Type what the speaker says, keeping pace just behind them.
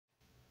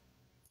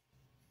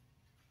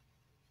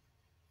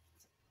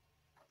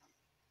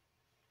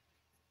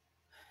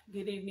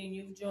Good evening.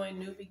 You've joined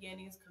New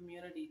Beginnings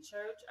Community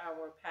Church.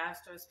 Our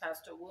pastor is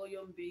Pastor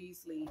William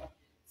Beasley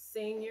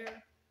Sr.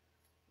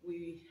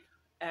 We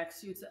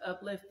ask you to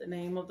uplift the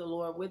name of the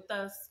Lord with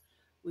us.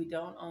 We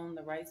don't own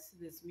the rights to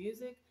this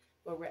music,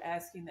 but we're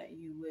asking that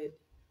you would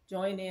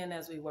join in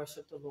as we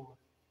worship the Lord.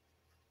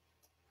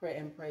 Pray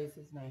and praise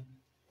his name.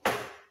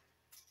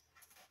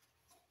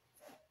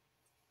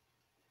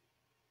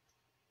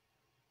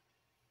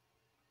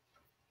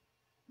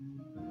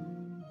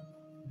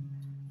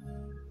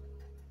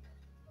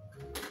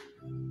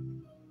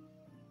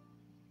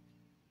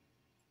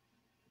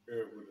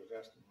 Bear with us,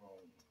 that's the wrong.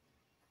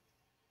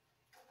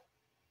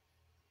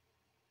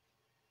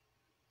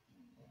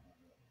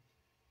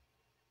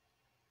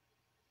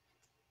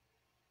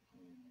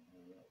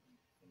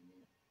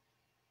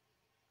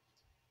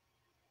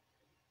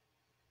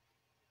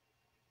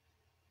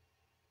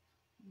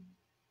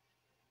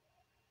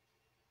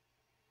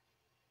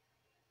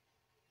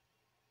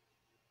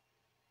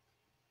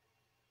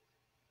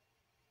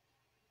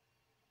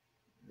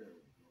 There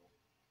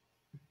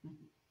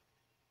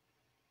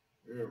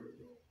we go. There we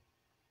go.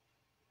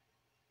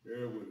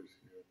 Bear with us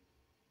here.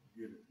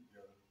 Get it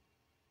together.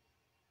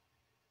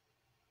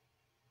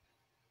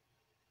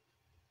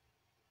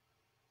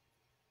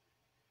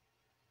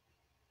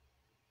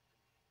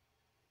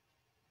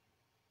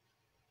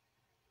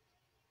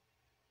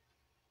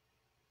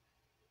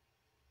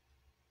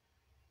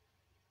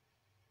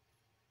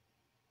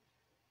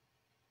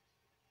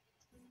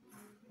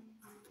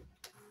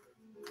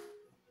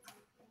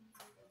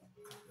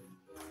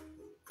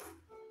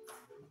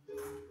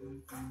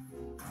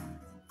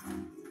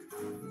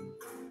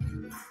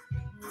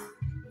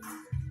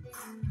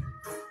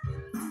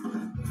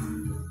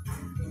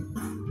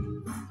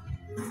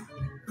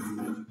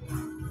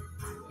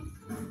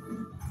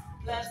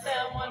 Bless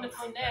that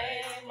wonderful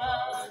name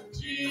of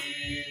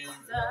Jesus.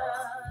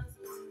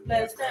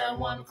 Bless that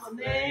wonderful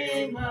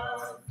name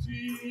of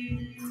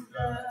Jesus.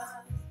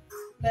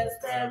 Bless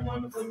that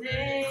wonderful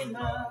name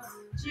of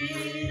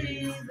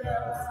Jesus.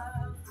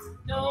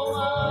 No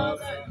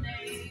other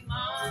name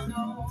I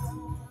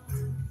know.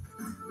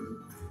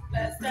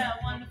 Bless that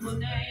wonderful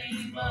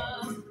name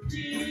of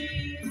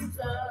Jesus.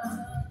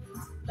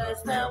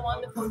 Bless that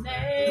wonderful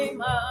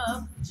name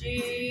of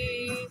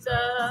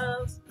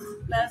Jesus.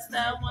 Bless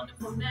that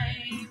wonderful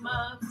name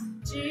of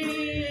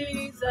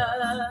Jesus.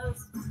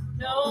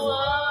 No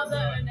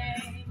other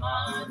name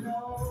I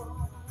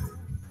know.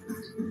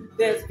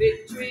 There's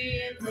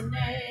victory in the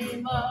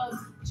name of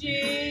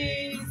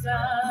Jesus.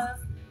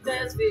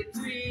 There's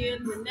victory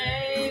in the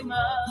name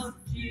of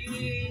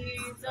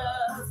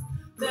Jesus.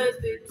 There's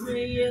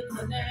victory in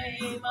the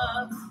name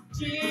of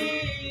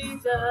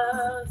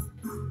Jesus.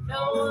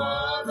 No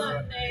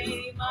other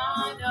name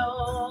I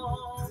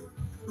know.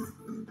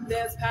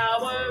 There's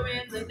power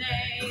in the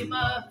name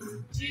of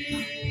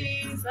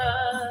Jesus.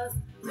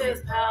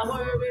 There's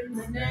power in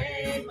the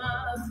name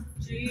of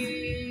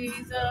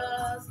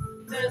Jesus.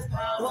 There's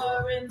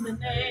power in the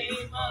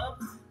name of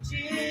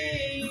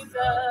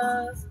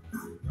Jesus.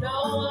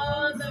 No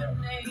other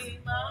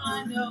name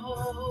I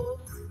know.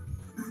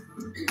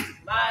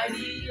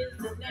 Mighty is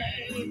the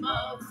name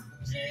of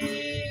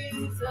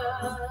Jesus.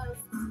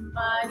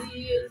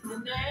 Mighty is the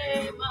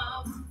name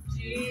of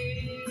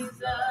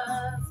Jesus.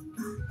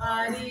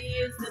 Mighty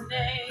is the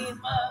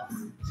name of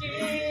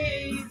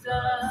Jesus.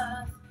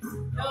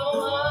 No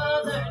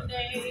other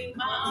name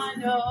I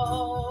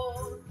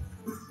know.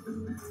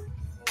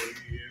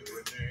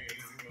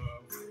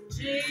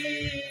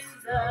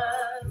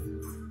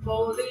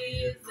 Holy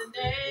is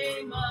the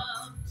name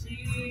of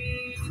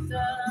Jesus.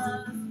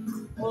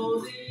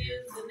 Holy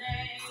is the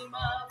name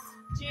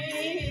of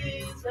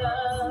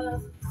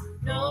Jesus.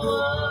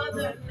 No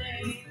other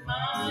name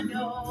I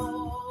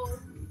know.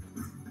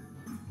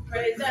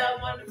 Praise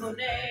that wonderful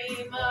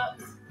name of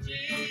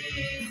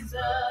Jesus.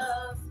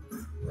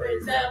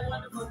 Praise that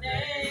wonderful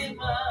name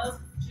of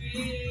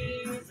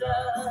Jesus.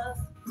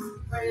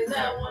 Praise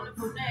that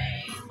wonderful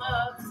name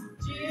of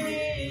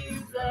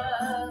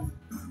Jesus.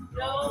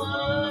 No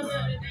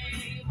other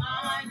name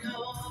I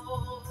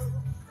know.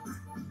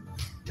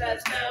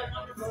 Bless that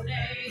wonderful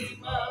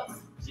name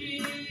of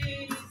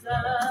Jesus.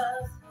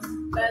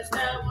 Bless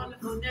that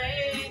wonderful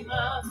name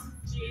of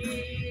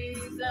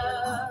Jesus.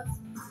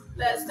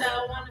 Bless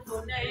that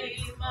wonderful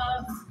name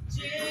of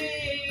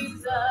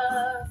Jesus.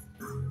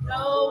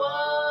 No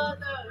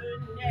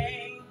other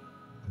name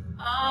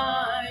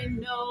I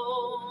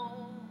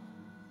know.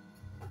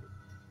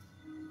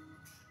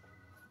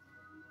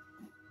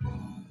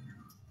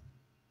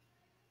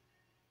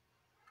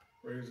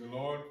 Praise the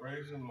Lord,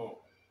 praise the Lord.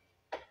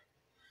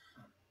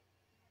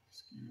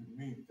 Excuse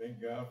me.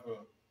 Thank God for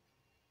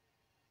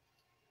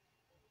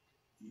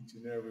each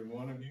and every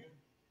one of you.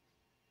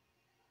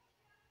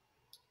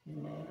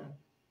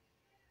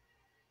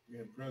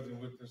 Being present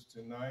with us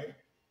tonight.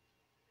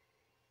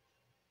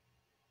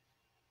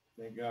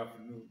 Thank God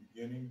for new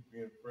beginnings,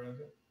 being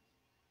present.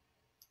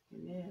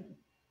 Amen.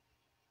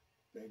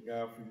 Thank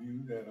God for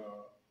you that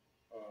are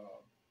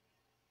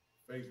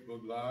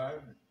Facebook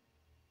Live.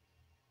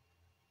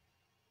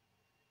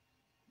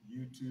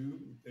 YouTube.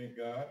 We thank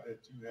God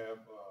that you have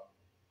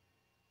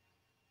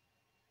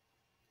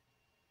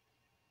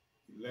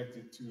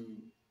elected to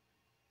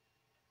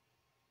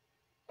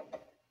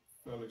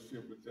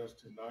fellowship with us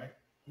tonight.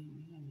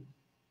 Amen.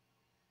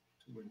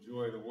 To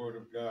enjoy the Word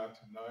of God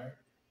tonight.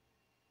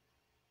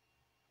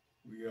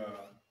 We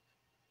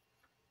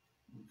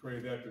pray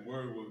that the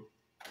Word will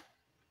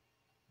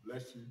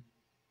bless you,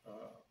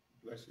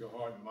 bless your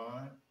heart and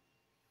mind,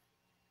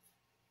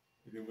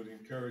 that it would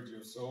encourage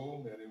your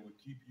soul, that it would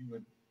keep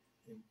you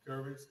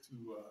encouraged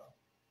to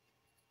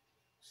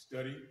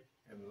study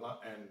and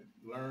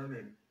learn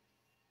and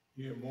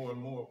hear more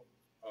and more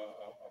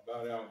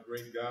about our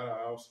great God,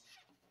 our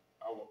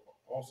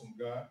awesome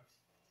God.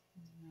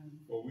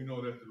 For we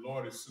know that the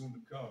Lord is soon to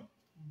come,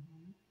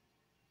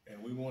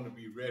 and we want to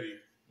be ready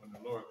when the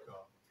Lord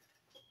comes.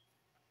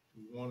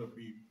 We want to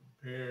be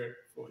prepared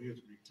for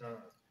His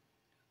return.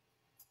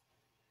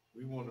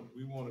 We want to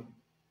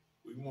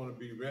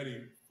be ready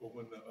for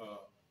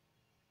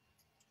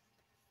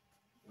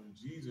when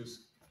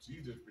Jesus'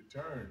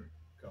 return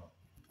comes.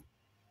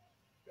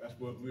 That's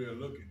what we're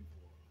looking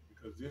for,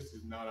 because this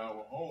is not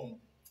our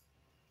home.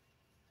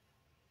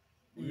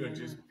 We are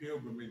just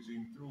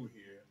pilgrimaging through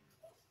here,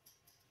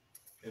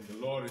 and the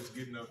Lord is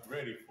getting us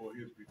ready for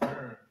His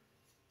return,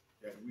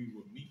 that we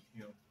will meet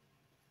Him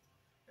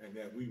and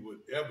that we would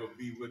ever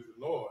be with the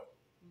Lord.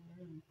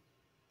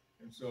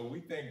 And so we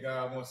thank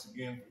God once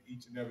again for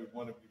each and every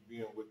one of you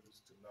being with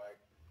us tonight.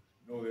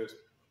 You know, there's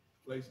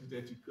places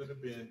that you could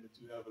have been, but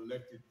you have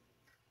elected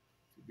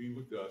to be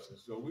with us. And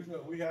so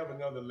we have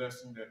another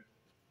lesson that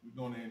we're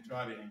going to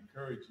try to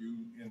encourage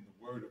you in the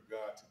Word of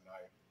God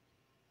tonight,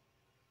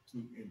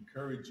 to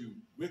encourage you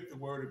with the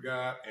Word of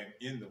God and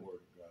in the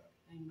Word of God.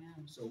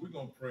 Amen. So we're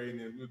going to pray, and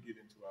then we'll get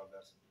into our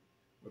lesson.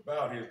 But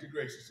bow here, dear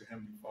gracious and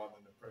Heavenly Father,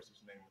 in the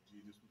precious name of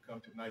Jesus, we come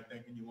tonight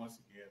thanking you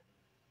once again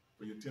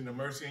for your tender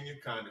mercy and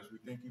your kindness.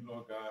 We thank you,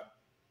 Lord God,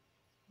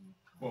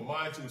 for a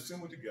mind to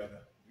assemble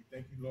together. We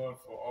thank you, Lord,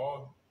 for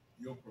all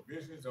your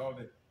provisions, all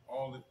that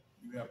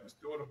you have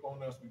bestowed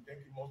upon us. We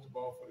thank you most of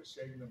all for the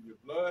shedding of your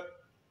blood.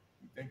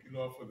 We thank you,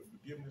 Lord, for the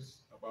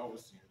forgiveness of our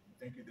sins. We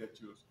thank you that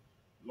you're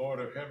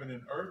Lord of heaven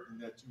and earth, and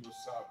that you are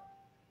sovereign.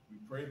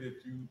 We pray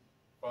that you,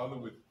 Father,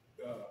 would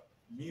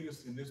meet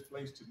us in this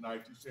place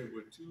tonight. You said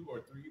where two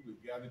or three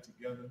would gather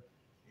together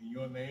in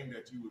your name,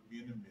 that you would be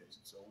in the midst.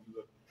 And so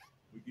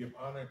we give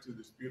honor to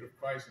the Spirit of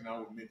Christ in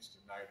our midst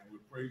tonight, and we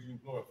praise you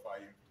and glorify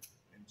you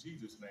in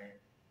Jesus' name.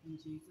 In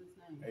Jesus'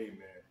 name.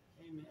 Amen.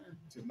 Amen.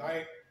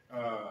 Tonight,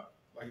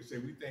 like I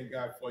said, we thank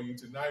God for you.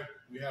 Tonight,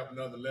 we have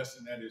another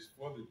lesson that is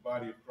for the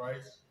body of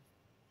Christ.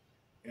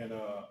 And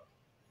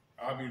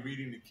I'll be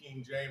reading the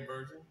King James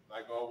Version.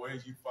 Like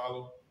always, you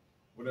follow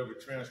whatever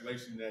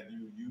translation that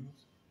you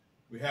use.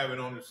 We have it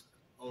on the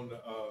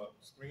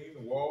screen,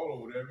 the wall, or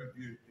whatever,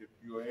 if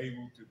you are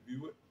able to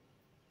view it.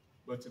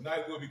 But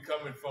tonight we'll be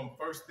coming from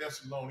 1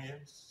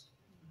 Thessalonians,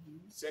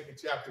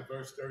 2nd chapter,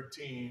 verse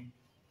 13.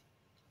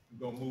 We're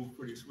going to move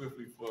pretty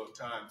swiftly for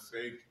time's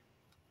sake.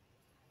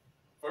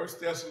 1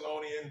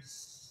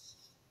 Thessalonians,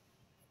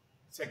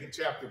 2nd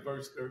chapter,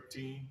 verse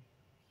 13.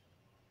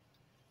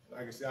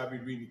 Like I said, I'll be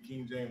reading the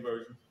King James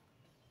Version.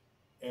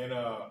 And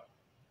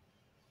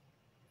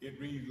it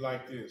reads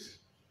like this.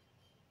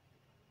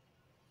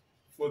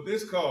 For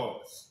this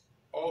cause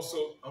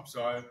also,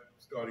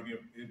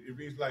 it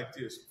reads like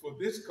this. For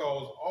this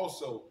cause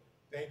also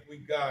thank we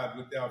God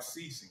without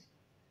ceasing,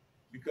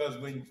 because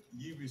when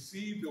ye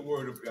received the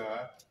word of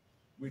God,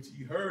 which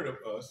ye heard of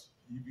us,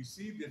 ye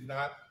received it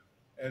not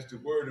as the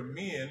word of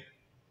men,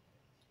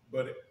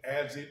 but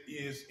as it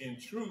is in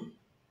truth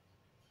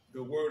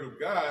the word of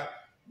God,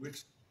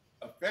 which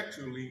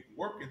effectually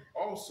worketh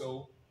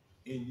also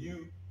in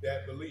you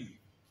that believe.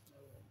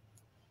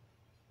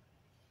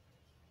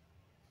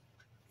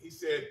 He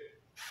said,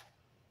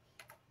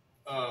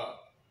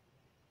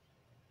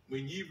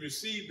 when ye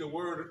received the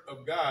word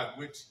of God,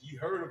 which ye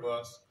heard of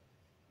us,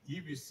 ye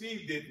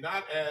received it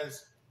not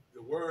as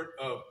the word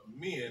of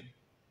men,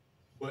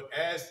 but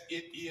as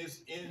it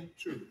is in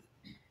truth,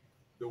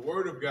 the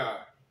word of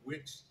God,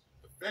 which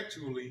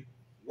effectually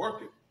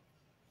worketh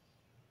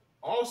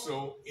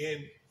also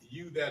in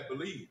you that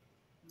believe.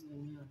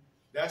 Amen.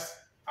 That's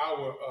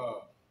our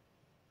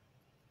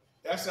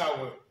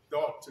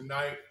thought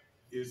tonight,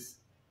 is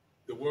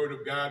the word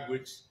of God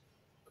which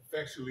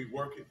effectually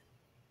worketh.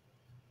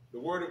 The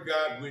word of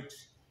God which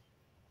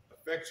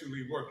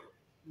effectually worketh.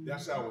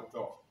 That's our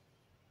thought.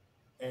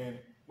 And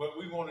what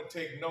we want to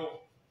take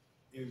note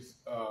is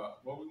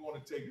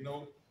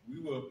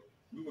we will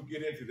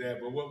get into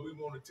that, but what we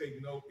want to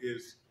take note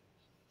is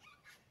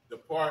the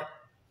part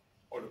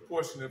or the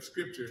portion of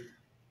scripture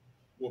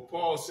where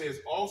Paul says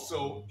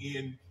also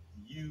in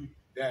you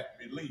that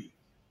believe.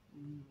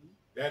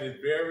 That is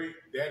very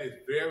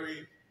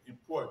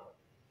important.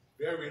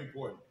 Very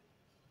important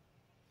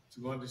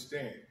to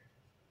understand.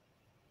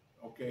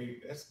 Okay,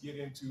 let's get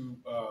into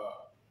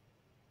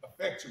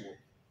effectual.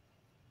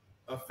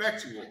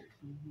 Effectual.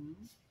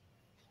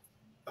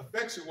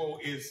 Effectual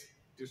is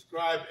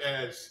described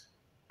as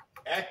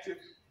active,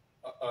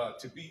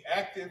 to be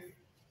active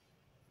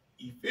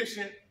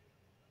efficient,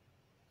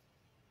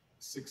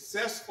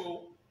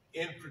 successful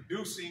in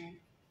producing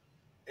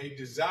a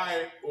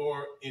desired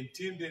or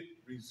intended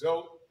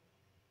result,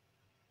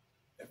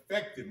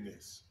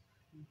 effectiveness,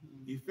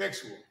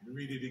 effectual. Let me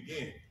read it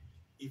again.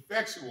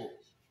 Effectual,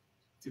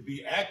 to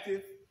be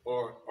active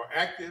or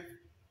active,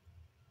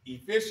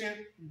 efficient,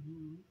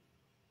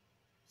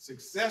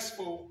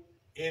 successful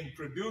in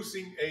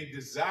producing a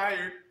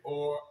desired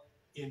or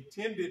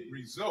intended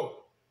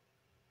result,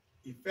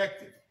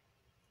 effective.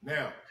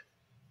 Now,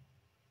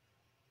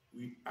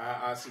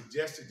 I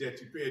suggested that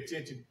you pay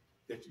attention,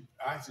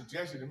 I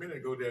suggested a minute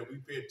ago that we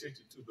pay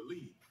attention to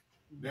believe.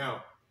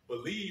 Now,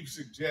 believe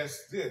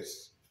suggests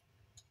this,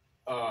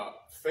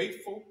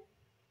 faithful,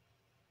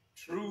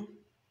 true,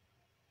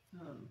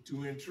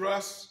 to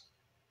entrust,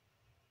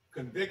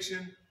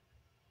 conviction,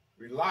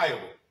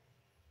 reliable.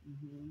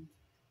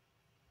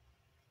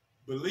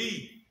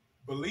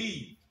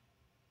 Believe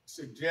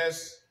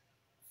suggests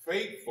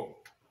faithful,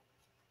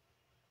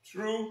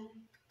 true,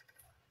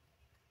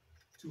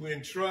 to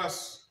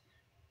entrust,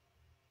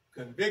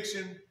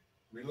 conviction,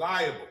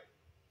 reliable.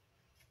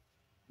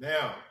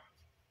 Now,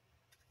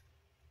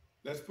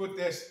 let's put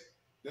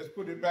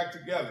it back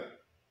together.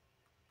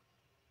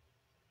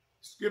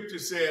 Scripture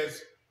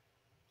says,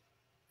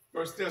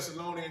 1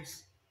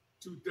 Thessalonians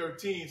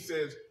 2:13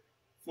 says,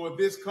 for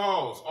this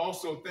cause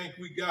also thank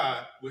we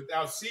God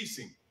without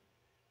ceasing,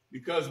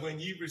 because when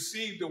ye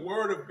received the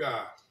word of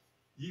God,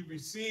 and when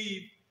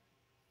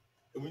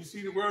you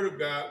see the word of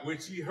God,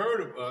 which ye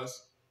heard of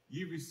us,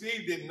 ye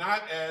received it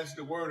not as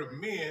the word of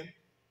men,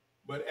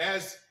 but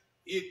as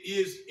it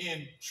is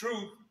in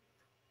truth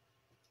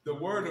the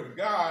word of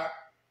God,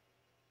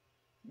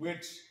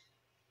 which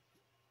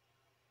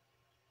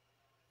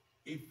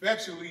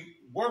effectually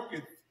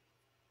worketh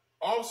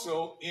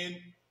also in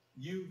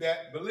you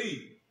that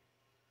believe.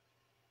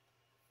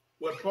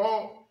 What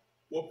Paul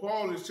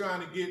is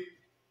trying to get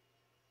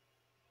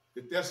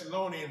the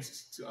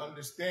Thessalonians to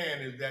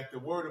understand is that the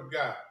word of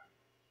God,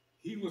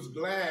 he was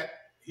glad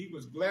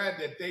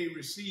that they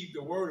received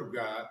the word of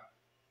God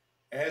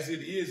as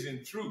it is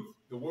in truth,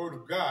 the word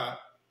of God,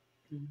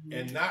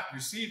 and not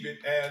receive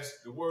it as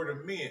the word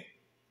of men.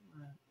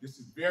 Right. This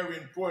is very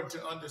important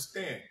to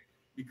understand,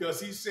 because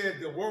he said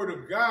the word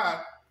of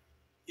God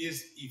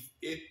is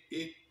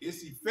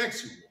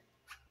effectual.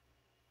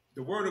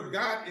 The word of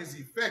God is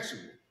effectual.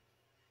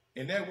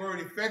 And that word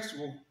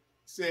effectual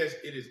says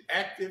it is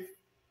active,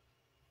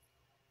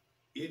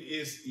 it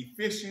is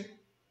efficient.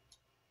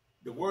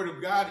 The word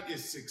of God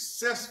is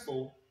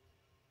successful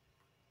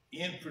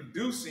in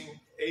producing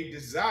a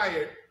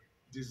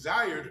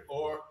desired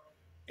or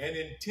an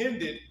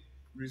intended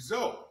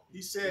result.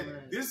 He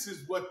said, this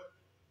is what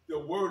the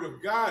word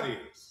of God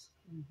is.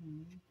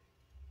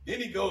 Then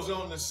he goes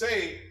on to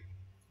say,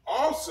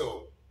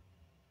 also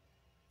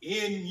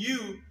in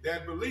you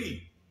that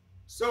believe.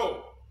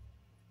 So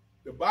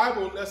the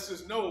Bible lets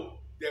us know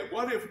that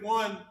what if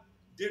one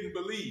didn't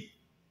believe?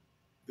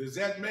 Does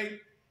that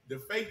make the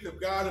faith of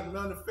God of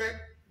none effect?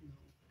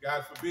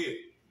 God forbid.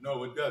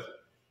 No, it doesn't.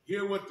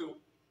 Hear what the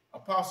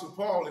Apostle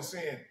Paul is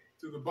saying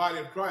to the body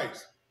of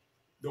Christ.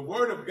 The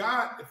word of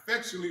God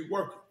effectually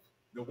worketh.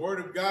 The word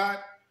of God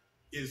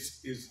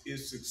is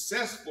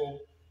successful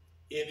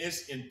in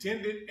its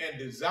intended and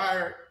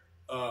desired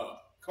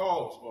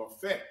cause or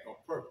effect or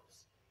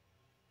purpose.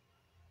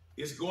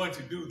 It's going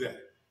to do that.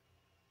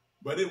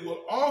 But it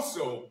will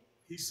also,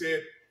 he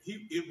said,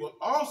 it will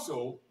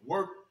also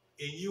work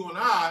in you and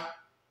I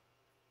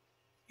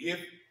if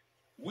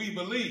we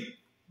believe.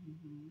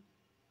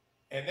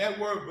 And that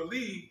word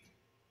believe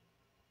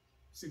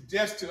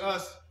suggests to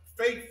us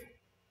faithful,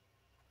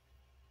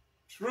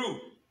 true,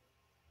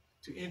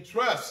 to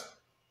entrust.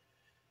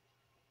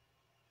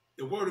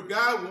 The word of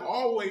God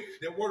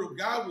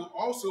will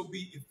also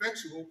be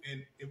effectual,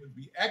 and it would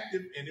be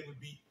active, and it would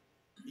be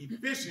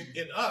efficient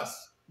in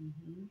us.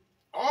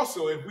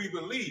 Also, if we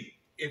believe,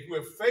 if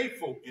we're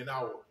faithful in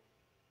our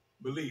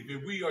belief,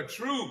 if we are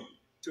true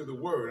to the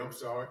word,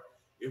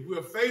 if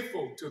we're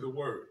faithful to the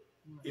word,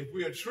 if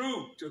we are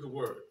true to the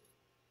word,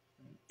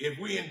 if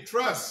we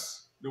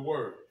entrust the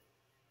word,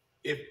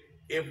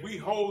 if we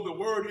hold the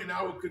word in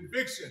our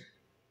conviction,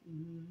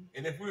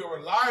 and if we are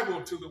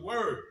reliable to the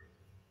word,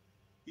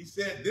 he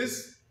said,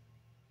 this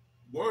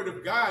word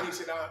of God, he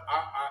said,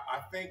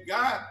 I thank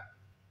God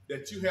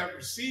that you have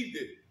received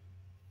it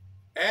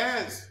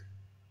as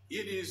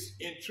it is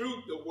in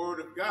truth the word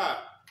of God.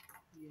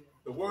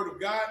 The word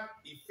of God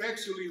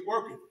effectually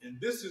worketh. And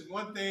this is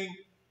one thing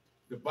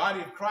the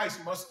body of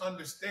Christ must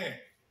understand,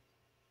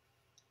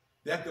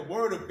 that the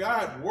word of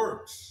God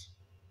works.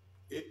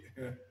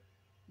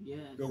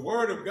 The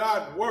word of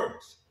God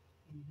works.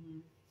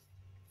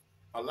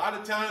 A lot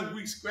of times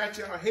we scratch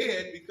our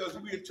head because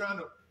we are trying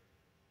to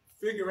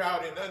figure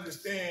out and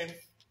understand,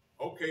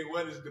 okay,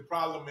 what is the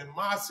problem in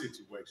my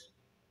situation?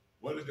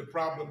 What is the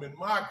problem in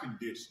my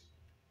condition?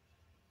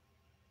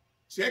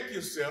 Check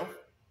yourself,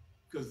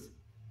 because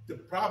the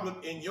problem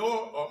in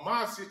your or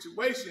my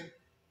situation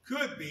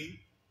could be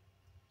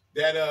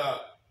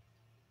that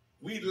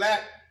we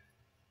lack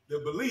the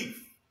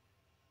belief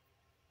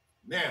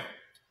Now,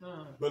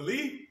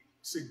 belief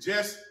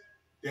suggests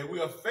that we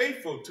are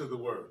faithful to the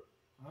word.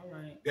 All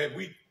right. That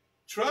we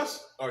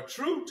trust are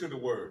true to the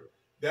word.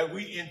 That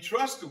we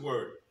entrust the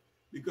word.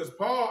 Because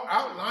Paul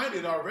outlined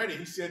it already.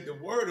 He said the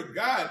word of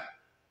God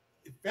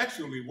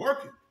effectually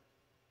worketh.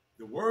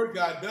 The word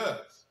God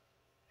does.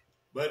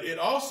 But it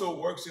also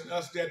works in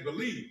us that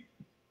believe.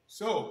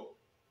 So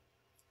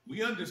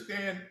we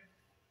understand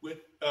with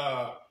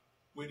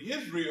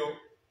Israel,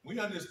 we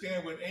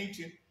understand with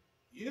ancient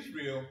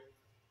Israel,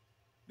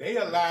 they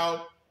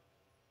allowed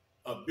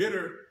a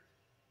bitter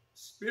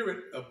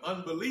spirit of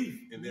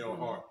unbelief in their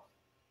heart.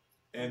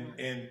 And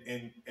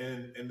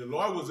the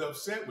Lord was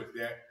upset with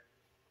that.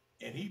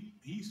 And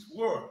he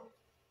swore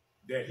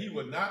that he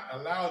would not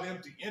allow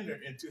them to enter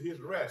into his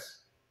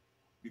rest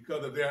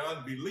because of their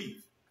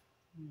unbelief.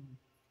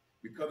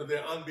 Because of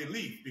their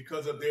unbelief,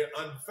 because of their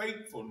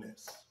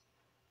unfaithfulness.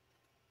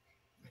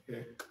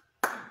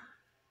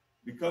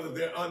 Because of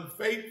their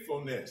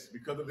unfaithfulness,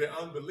 because of their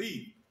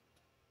unbelief.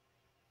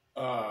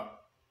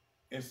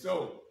 And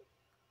so,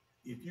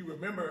 if you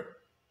remember,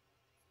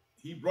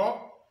 he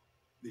brought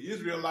the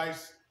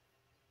Israelites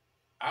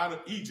out of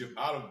Egypt,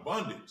 out of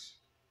bondage.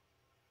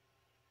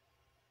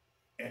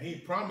 And he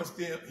promised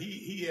them,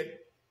 he had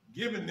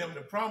given them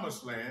the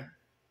promised land,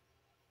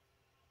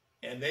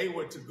 and they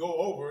were to go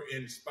over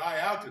and spy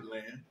out the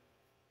land,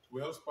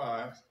 12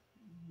 spies.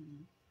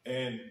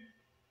 And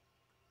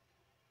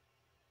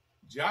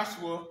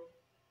Joshua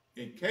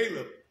and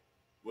Caleb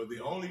were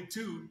the only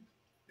two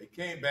that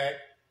came back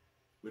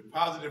with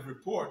positive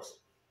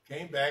reports,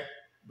 came back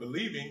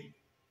believing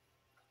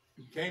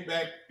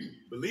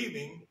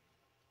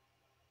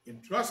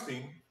and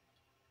trusting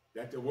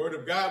that the word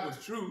of God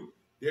was true.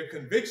 Their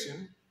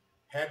conviction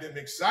had them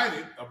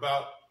excited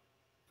about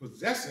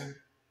possessing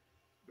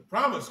the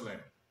promised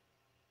land.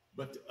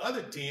 But the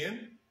other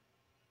 10,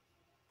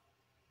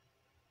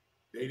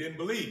 they didn't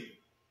believe.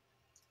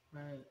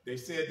 Right. They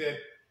said that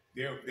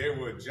there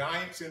were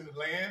giants in the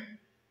land,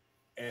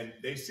 and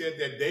they said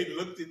that they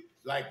looked at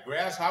like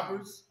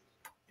grasshoppers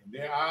in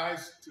their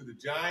eyes to the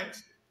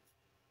giants.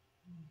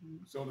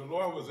 So the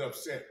Lord was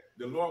upset.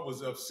 The Lord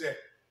was upset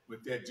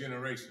with that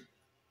generation.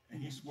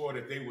 And he swore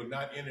that they would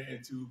not enter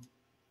into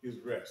his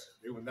rest.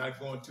 They were not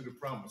going to the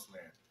promised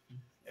land.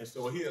 And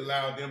so he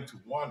allowed them to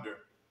wander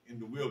in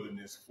the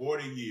wilderness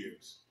 40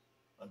 years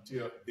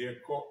until their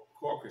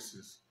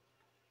carcasses,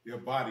 their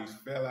bodies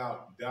fell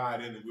out,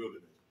 died in the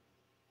wilderness.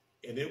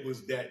 And it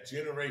was that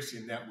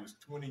generation that was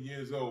 20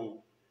 years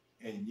old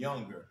and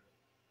younger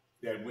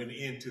that went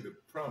into the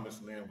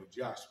promised land with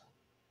Joshua.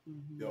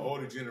 The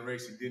older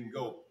generation didn't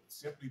go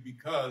simply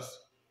because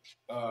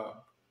of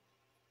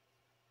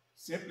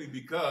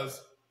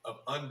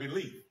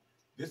unbelief.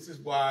 This is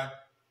why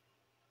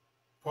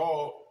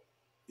Paul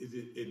is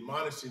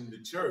admonishing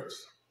the church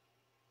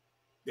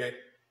that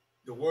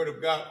the word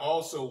of God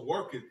also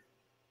worketh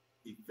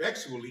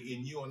effectually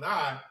in you and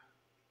I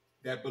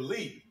that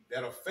believe,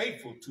 that are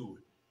faithful to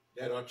it,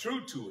 that are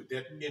true to it,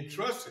 that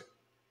entrust it.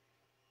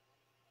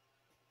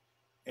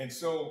 And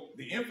so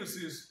the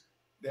emphasis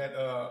that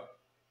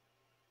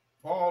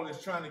Paul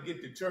is trying to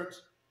get the church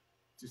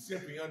to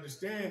simply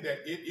understand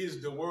that it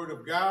is the word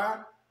of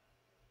God,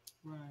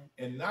 right,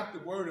 and not the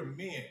word of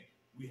men.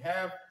 We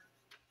have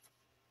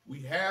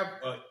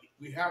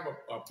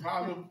a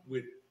problem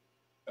with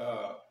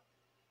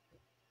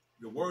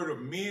the word of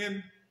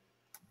men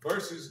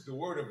versus the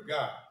word of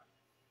God.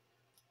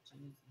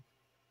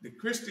 The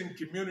Christian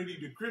community,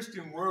 the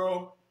Christian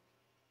world,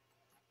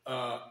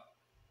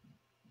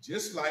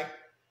 just like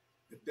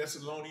the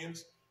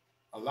Thessalonians,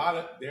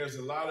 there's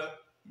a lot of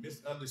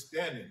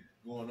misunderstanding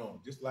going on.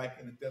 Just like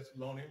in the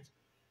Thessalonians,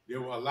 there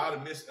were a lot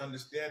of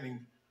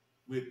misunderstanding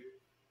with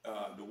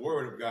the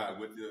word of God,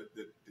 with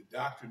the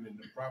doctrine and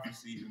the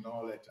prophecies and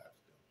all that type of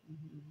stuff.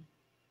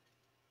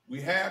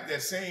 We have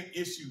that same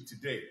issue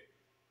today.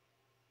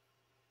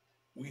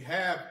 We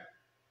have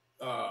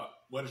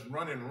what is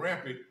running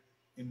rampant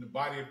in the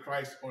body of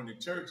Christ or in the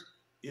church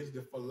is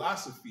the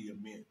philosophy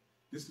of men.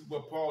 This is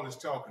what Paul is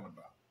talking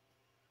about.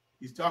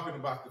 He's talking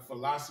about the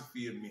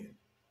philosophy of men.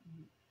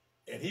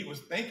 And he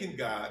was thanking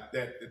God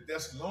that the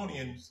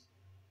Thessalonians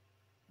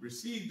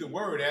received the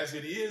word as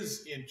it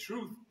is in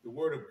truth, the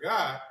word of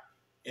God,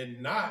 and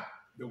not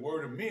the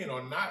word of men,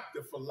 or not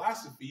the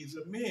philosophies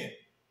of men.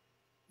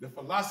 The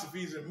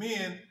philosophies of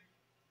men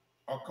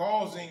are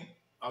causing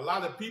a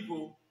lot of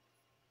people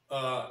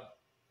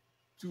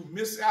to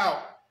miss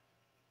out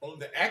on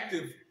the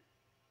active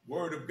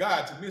word of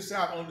God, to miss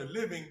out on the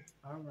living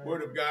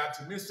word of God,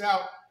 to miss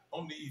out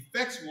on the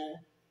effectual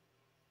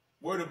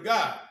word of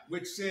God,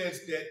 which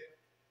says that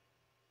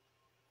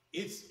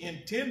its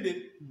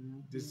intended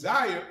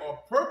desire or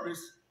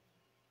purpose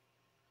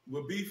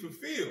will be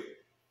fulfilled.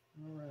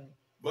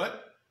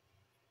 But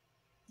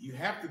you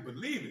have to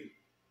believe it.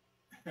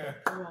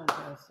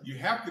 You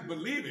have to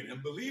believe it.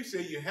 And believe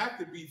say you have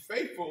to be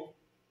faithful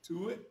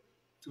to it,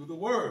 to the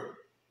word.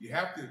 You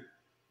have to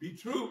be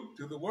true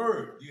to the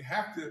word. You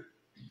have to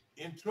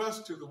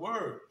entrust to the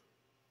word.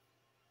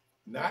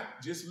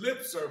 Not just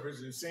lip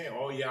service and saying,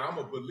 oh yeah, I'm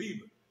a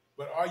believer.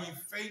 but are you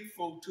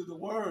faithful to the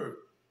word?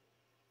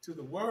 To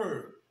the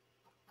word.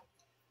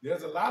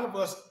 There's a lot of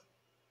us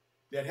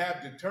that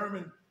have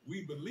determined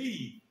we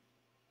believe,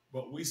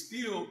 but we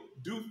still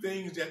do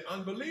things that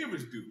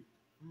unbelievers do.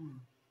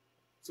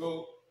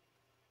 So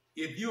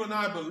if you and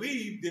I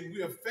believe, then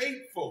we are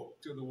faithful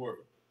to the word.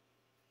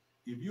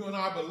 If you and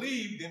I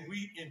believe, then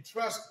we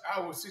entrust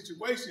our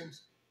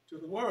situations to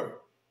the word.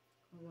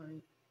 All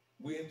right.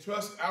 We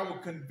entrust our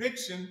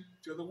conviction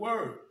to the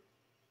word.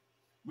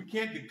 We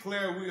can't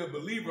declare we're a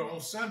believer on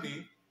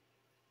Sunday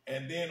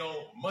and then on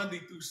Monday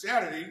through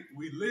Saturday,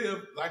 we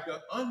live like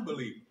an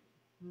unbeliever.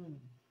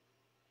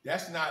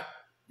 That's not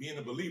being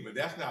a believer.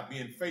 That's not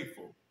being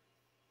faithful.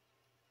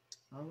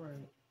 All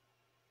right.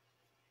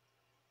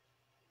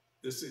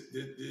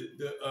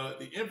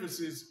 The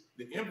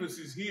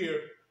emphasis here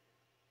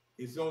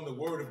is on the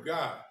word of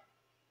God,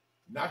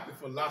 not the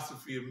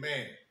philosophy of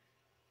man.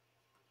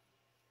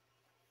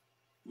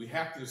 We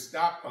have to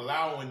stop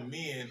allowing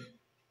men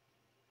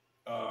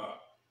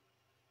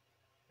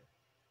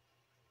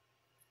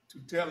to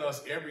tell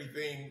us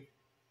everything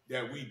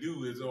that we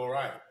do is all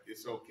right.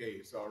 It's okay.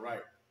 It's all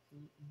right.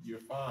 You're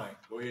fine.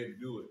 Go ahead and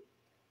do it.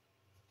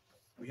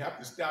 We have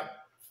to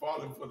stop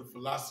falling for the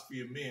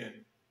philosophy of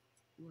men,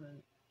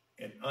 right,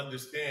 and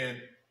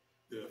understand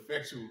the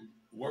effectual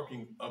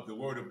working of the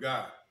word of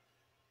God.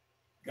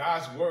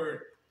 God's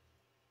word,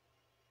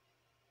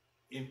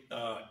 in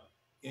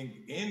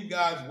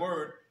God's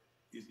word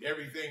is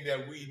everything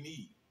that we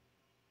need.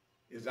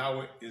 Is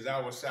our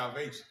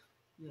salvation.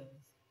 Yes.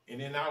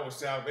 And in our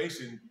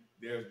salvation,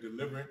 there's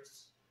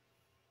deliverance,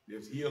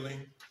 there's healing,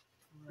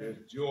 right, there's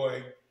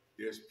joy,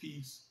 there's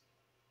peace.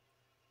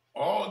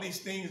 All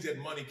these things that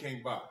money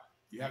can't buy.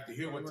 You have to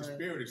hear what, right, the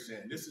Spirit is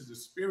saying. This is a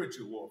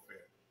spiritual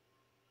warfare.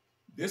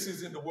 This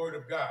is in the word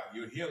of God.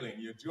 Your healing,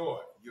 your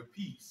joy, your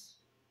peace,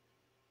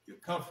 your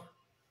comfort.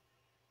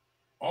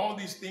 All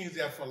these things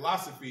that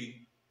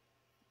philosophy,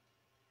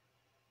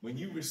 when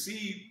you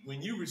receive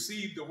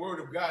the word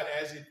of God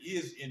as it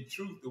is in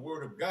truth, the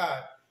word of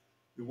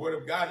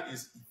God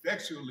is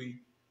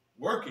effectually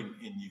working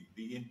in you.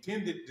 The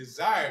intended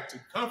desire to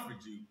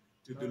comfort you,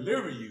 to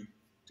deliver you,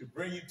 to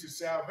bring you to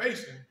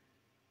salvation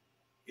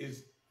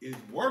is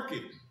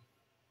working.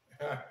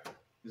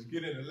 Let's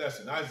get into the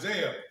lesson.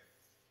 Isaiah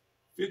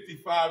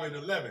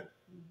 55:11.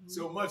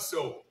 So much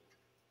so.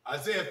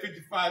 Isaiah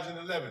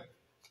 55:11.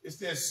 It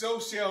says, so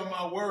shall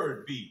my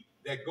word be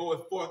that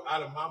goeth forth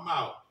out of my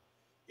mouth.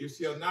 It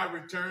shall not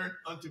return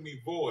unto me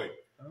void,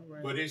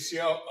 right, but it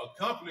shall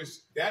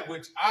accomplish that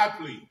which I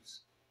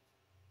please.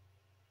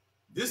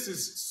 This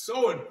is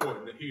so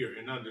important to hear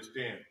and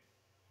understand.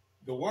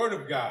 The word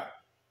of God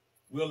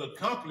will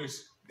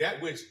accomplish that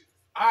which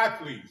I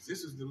please.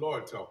 This is the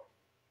Lord talking.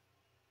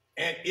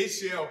 And it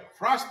shall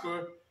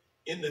prosper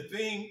in the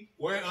thing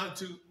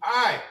whereunto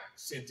I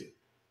sent it.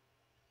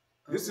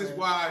 This is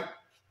why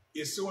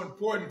it's so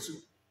important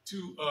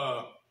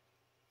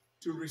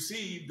to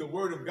receive the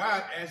word of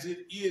God as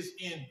it is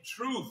in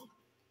truth,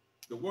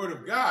 the word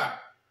of God,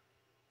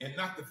 and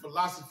not the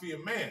philosophy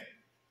of man.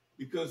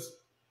 Because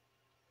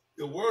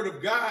the word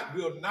of God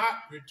will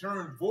not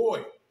return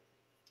void.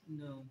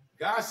 No.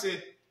 God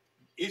said,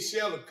 it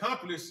shall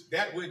accomplish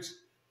that which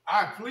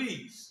I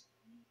please,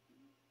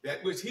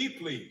 that which he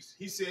pleased.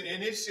 He said,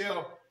 and it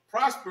shall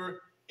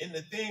prosper in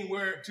the thing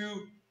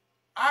whereto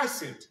I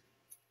sent it.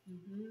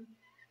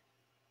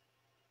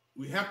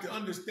 We have to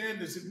understand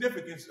the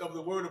significance of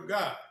the word of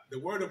God. The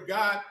word of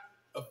God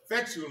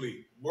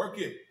effectually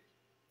worketh.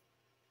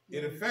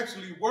 It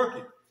effectually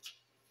worketh.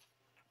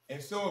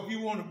 And so if you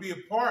want to be a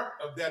part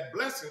of that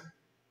blessing,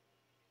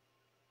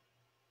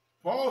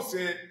 Paul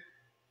said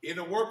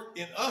it'll work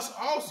in us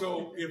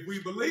also if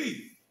we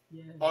believe,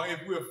 or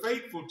if we're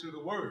faithful to the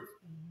word,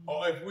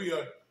 or if we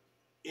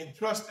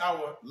entrust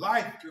our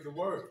life to the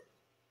word.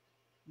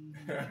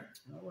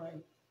 All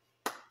right.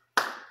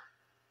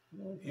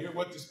 Hear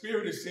what the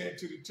Spirit is saying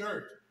to the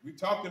church. We're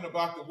talking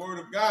about the word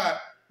of God,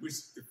 which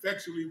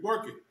effectually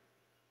worketh.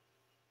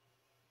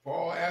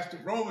 Paul asked the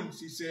Romans,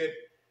 he said,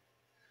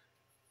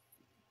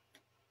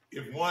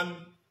 if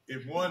one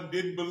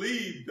didn't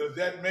believe, does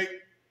that make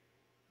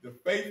the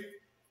faith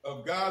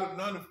of God of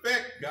none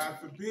effect? God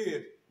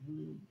forbid.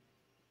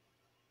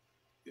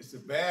 It's a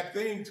bad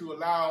thing to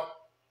allow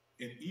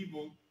an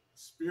evil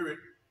spirit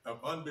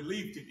of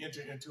unbelief to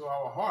enter into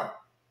our heart.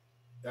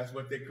 That's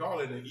what they call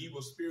it, an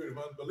evil spirit of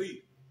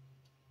unbelief.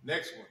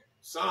 Next one,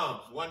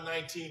 Psalms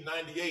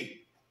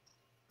 119:98.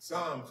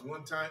 Psalms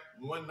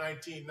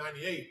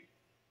 119:98.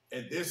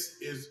 And this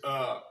is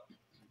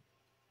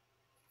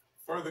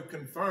further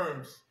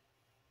confirms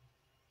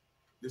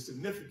the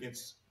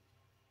significance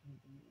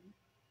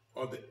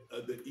or the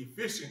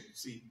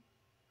efficiency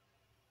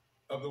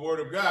of the word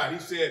of God. He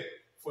said,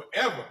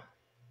 forever,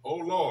 O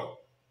Lord,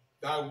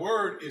 thy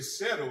word is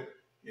settled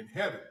in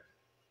heaven.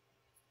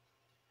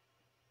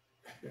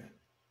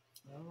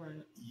 All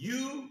right.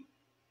 You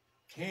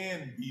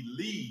can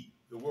believe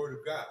the word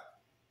of God.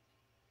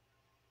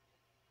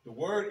 The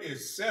word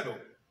is settled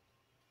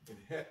in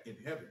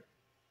heaven.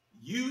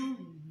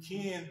 You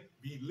can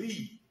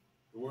believe.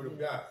 the word of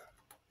God.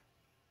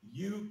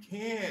 You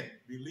can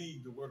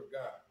believe the word of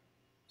God.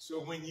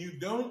 So when you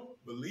don't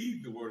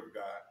believe the word of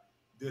God,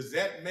 does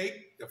that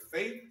make the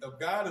faith of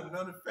God of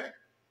none effect?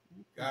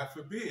 God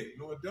forbid.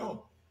 No, it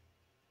don't.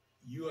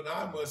 You and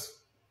I must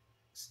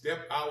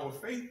step our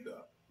faith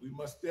up. We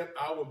must step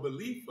our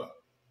belief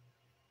up.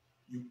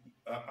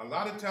 A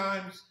lot of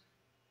times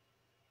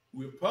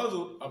we're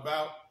puzzled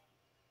about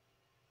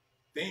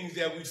things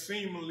that we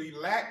seemingly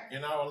lack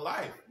in our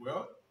life.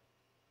 Well,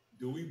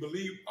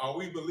 are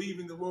we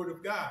believing the word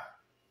of God?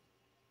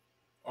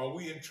 Are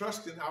we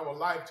entrusting our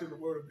life to the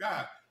word of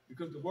God?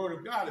 Because the word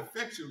of God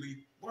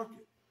effectually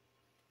worketh.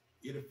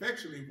 It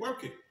effectually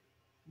worketh.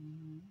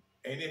 Mm-hmm.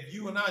 And if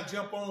you and I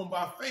jump on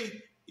by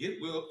faith,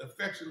 it will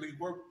effectually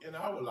work in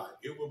our life.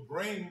 It will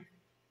bring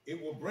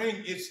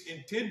its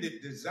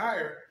intended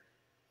desire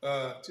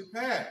to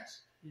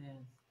pass.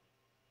 Yes.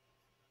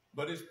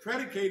 But it's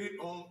predicated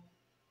on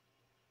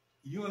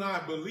you and I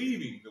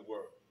believing the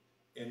word.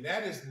 And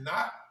that is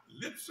not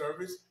lip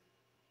service.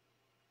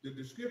 The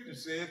description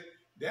says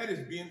that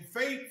is being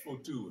faithful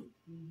to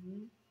it.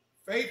 Mm-hmm.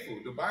 Faithful.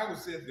 The Bible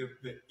says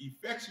the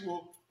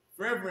effectual,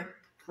 fervent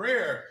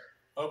prayer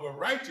of a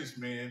righteous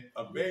man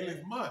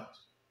availeth much.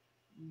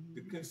 Mm-hmm.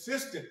 The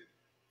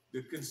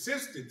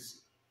consistency.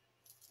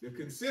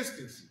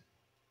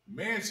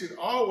 Man should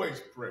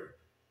always pray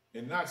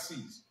and not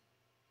cease.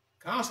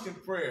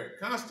 Constant prayer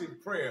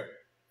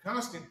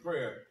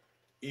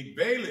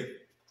availeth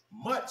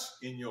much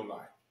in your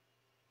life.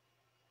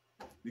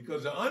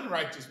 Because the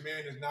unrighteous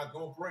man is not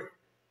going to pray.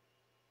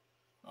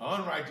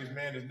 An unrighteous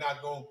man is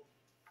not going to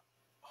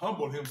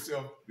humble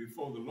himself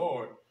before the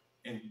Lord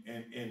and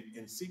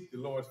seek the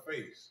Lord's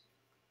face.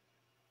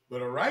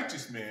 But a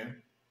righteous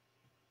man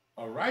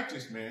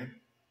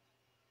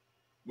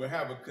will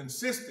have a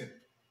consistent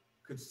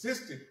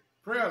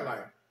prayer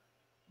life,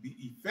 the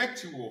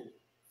effectual,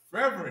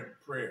 fervent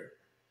prayer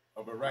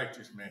of a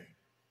righteous man.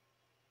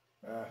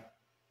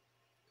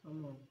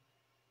 Come on.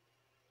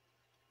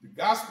 The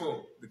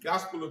Gospel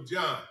of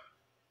John,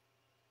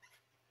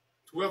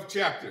 12th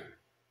chapter,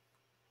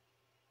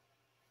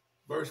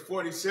 verse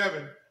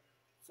 47,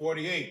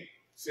 48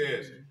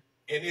 says,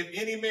 and if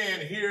any man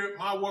hear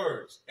my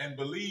words and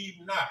believe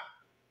not,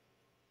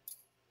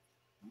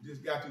 we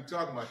just got to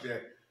talking about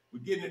that. We're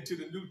getting into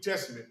the New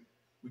Testament.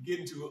 We're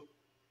getting to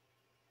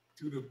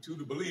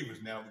the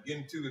believers now. We're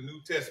getting to the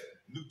New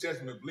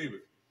Testament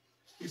believers.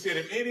 He said,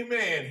 if any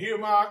man hear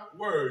my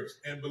words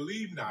and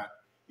believe not,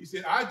 he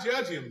said, I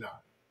judge him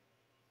not.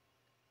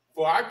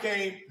 For I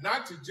came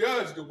not to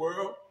judge the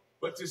world,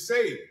 but to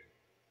save.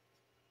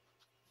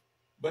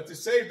 But to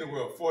save the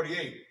world.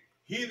 48.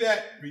 He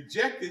that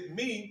rejected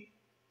me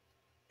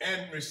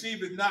and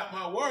receiveth not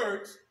my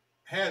words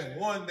has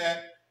one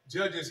that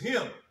judges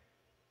him.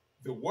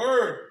 The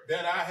word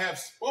that I have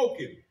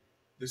spoken,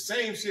 the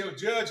same shall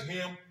judge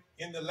him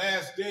in the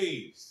last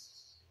days.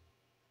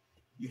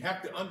 You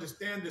have to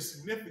understand the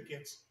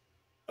significance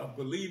of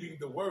believing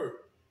the word.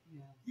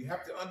 Yeah. You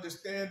have to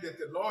understand that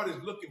the Lord is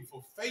looking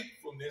for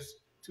faithfulness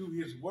to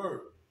his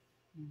word.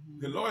 Mm-hmm.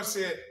 The Lord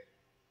said,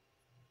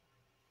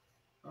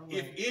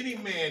 if any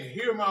man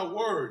hear my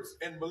words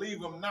and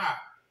believe them not,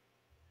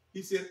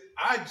 he said,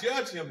 I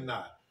judge him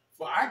not.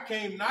 For I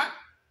came not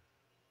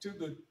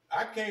to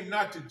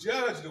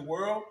judge the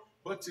world,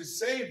 but to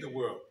save the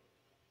world.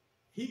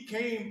 He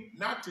came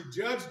not to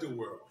judge the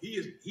world. He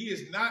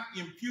is not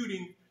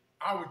imputing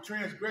our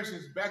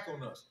transgressions back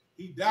on us.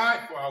 He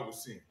died for our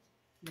sins.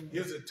 Mm-hmm.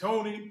 His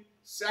atoning,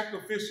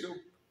 sacrificial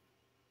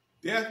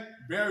death,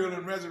 burial,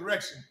 and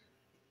resurrection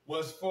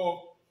was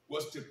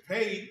to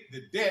pay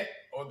the debt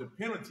or the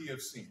penalty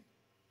of sin.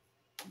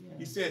 Yeah.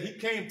 He said he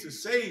came to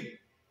save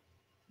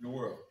the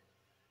world.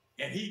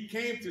 And he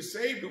came to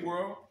save the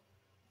world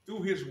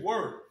through his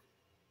word.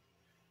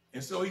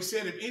 And so he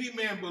said, if any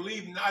man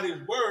believe not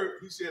his word,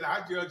 he said,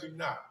 I judge him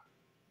not.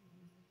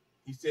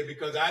 He said,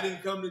 because I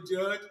didn't come to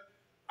judge,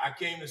 I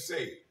came to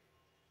save.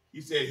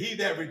 He said, he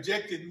that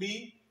rejected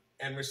me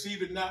and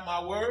receiveth not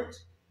my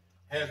words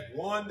has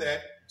one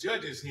that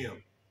judges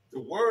him. The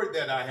word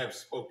that I have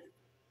spoken,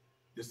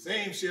 the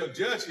same shall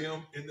judge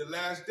him in the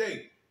last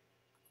day.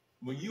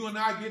 When you and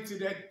I get to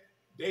that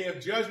day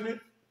of judgment,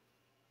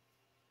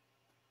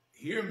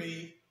 hear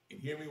me and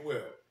hear me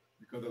well.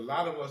 Because a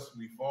lot of us,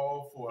 we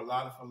fall for a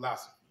lot of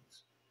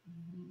philosophies.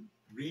 Mm-hmm.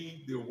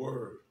 Read the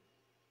word.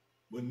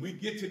 When we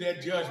get to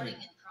that judgment,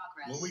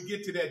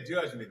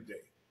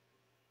 day,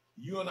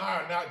 you and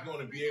I are not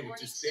going to be able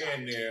to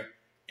stand there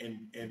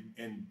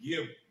and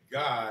give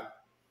God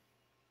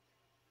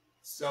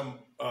some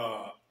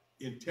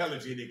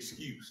intelligent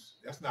excuse.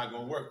 That's not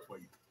going to work for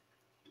you.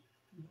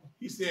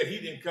 He said he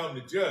didn't come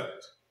to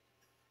judge.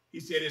 He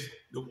said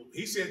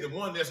the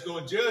one that's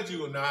going to judge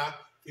you and I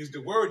is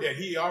the word that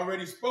he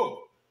already spoke,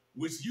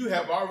 which you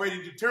have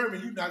already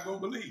determined you're not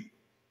going to believe.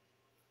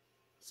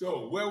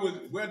 So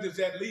where does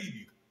that leave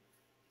you?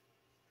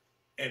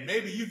 And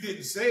maybe you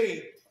didn't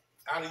say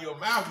out of your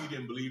mouth you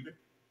didn't believe it,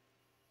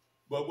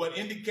 but what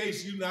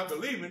indicates you not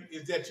believing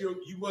is that you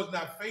was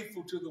not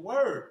faithful to the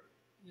word.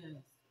 Yes.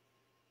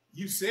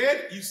 You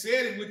said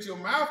it with your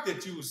mouth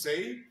that you were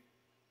saved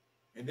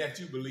and that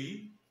you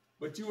believe,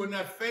 but you were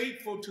not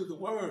faithful to the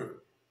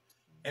word.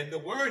 And the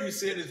word, he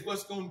said, is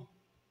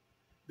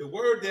the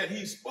word that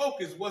he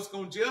spoke is what's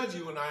going to judge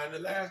you and I in the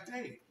last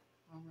day.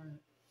 All right.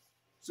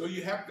 So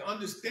you have to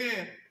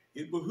understand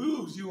it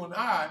behooves you and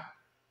I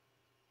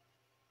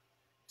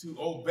to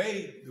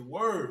obey the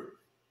word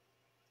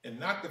and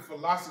not the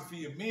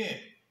philosophy of men.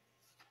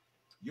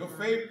 Your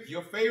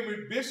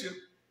favorite bishop,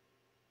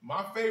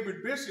 my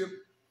favorite bishop,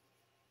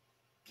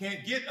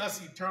 can't get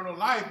us eternal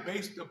life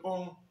based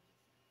upon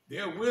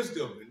their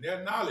wisdom and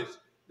their knowledge.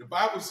 The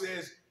Bible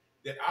says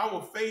that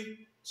our faith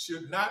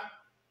should not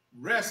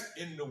rest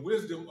in the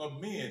wisdom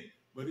of men,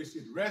 but it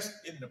should rest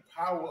in the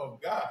power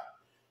of God.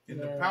 And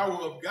the power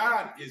of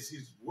God is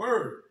his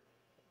word.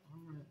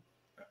 All right.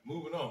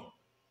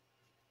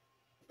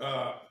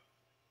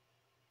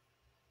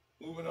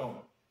 Moving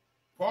on.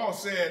 Paul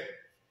said,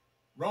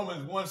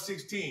 Romans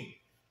 1:16,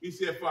 he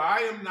said, for I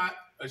am not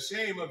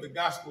ashamed of the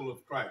gospel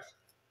of Christ,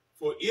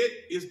 for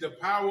it is the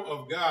power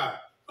of God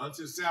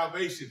unto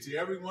salvation to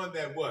everyone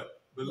that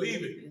what?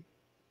 Believe it.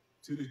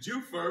 To the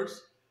Jew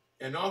first,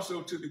 and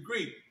also to the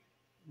Greek.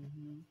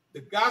 Mm-hmm.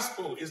 The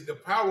gospel is the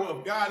power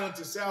of God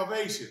unto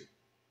salvation.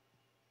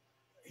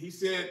 He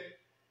said,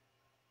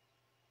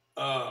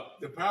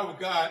 the power of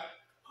God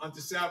unto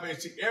salvation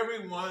to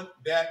everyone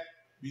that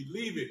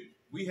believe it.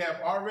 We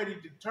have already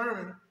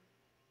determined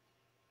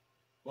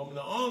from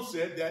the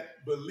onset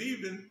that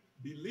believe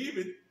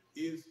it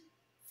is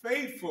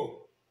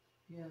faithful.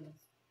 Yes.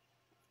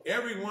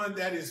 Everyone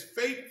that is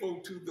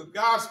faithful to the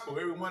gospel,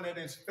 everyone that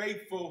is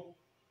faithful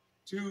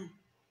to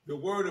the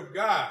word of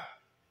God,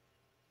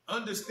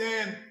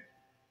 understand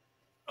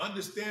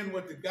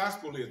what the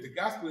gospel is. The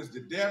gospel is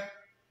the death,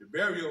 the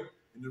burial,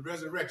 and the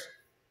resurrection.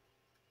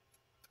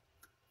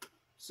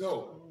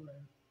 So,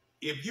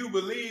 if you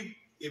believe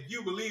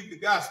the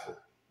gospel,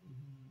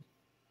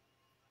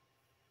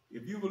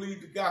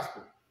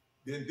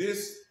 then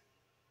this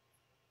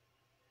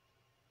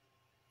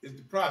is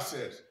the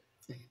process.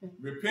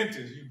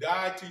 Repentance. You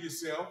die to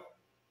yourself.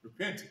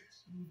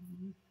 Repentance.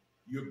 Mm-hmm.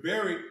 You're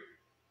buried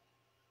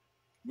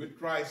with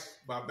Christ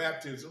by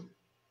baptism.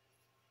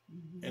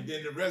 Mm-hmm. And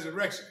then the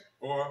resurrection,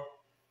 or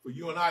for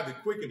you and I, the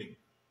quickening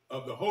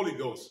of the Holy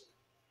Ghost,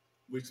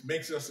 which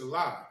makes us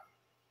alive.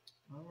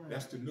 All right.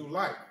 That's the new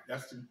life.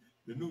 That's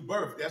the new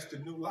birth. That's the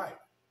new life.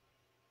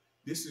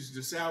 This is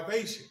the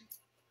salvation.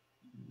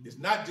 Mm-hmm. It's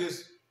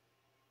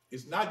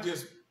not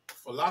just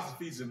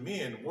philosophies of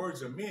men,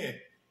 words of men.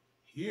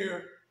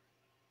 Hear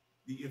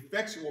the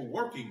effectual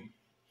working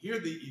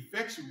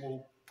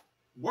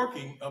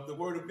of the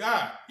word of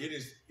God. It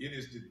is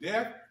the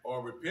death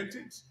or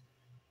repentance.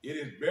 It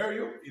is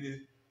burial. It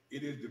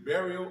is the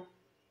burial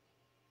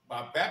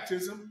by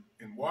baptism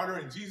in water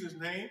in Jesus'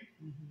 name.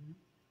 Mm-hmm.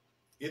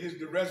 It is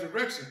the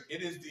resurrection.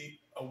 It is the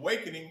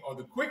awakening or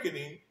the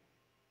quickening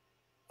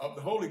of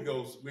the Holy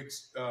Ghost, which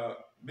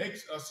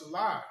makes us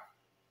alive.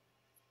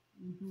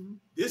 Mm-hmm.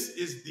 This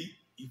is the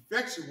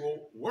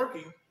effectual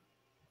working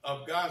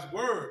of God's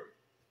word.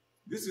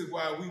 This is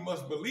why we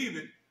must believe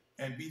it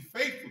and be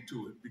faithful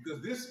to it,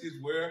 because this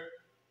is where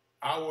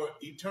our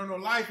eternal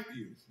life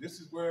is. This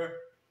is where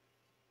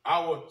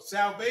our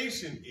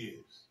salvation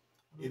is.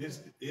 It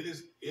is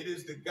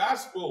the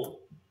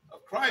gospel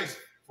of Christ,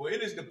 for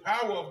it is the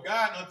power of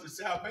God unto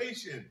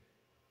salvation.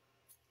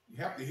 You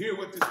have to hear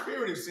what the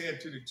Spirit is saying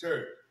to the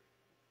church.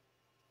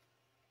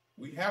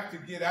 We have to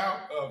get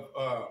out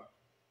of,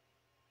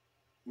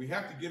 we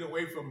have to get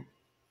away from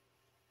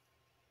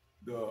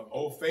the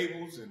old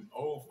fables and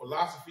old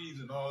philosophies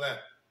and all that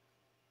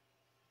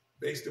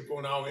based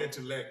upon our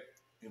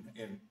intellect.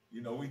 And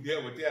you know, we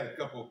dealt with that a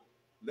couple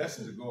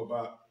lessons ago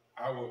about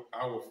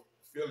our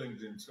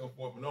feelings and so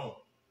forth and on.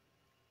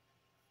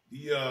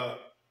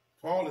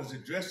 Paul is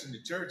addressing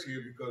the church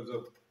here because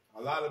of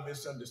a lot of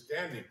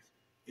misunderstandings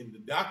in the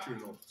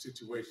doctrinal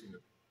situation.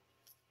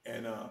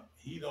 And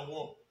he don't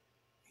want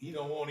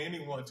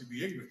anyone to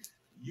be ignorant.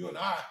 You and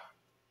I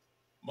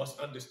must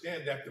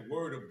understand that the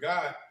word of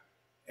God,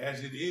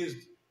 as it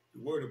is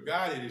the word of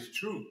God, it is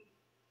true.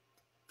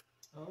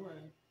 All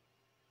right.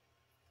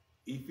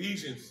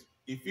 Ephesians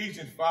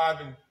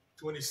 5:26.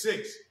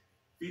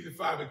 Ephesians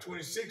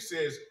 5:26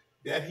 says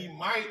that he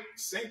might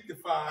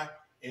sanctify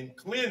and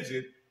cleanse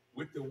it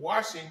with the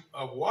washing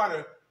of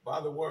water by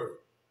the word.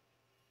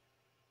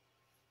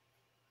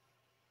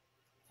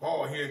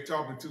 Paul here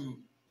talking to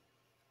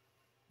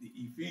the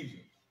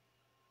Ephesians,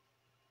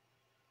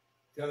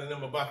 telling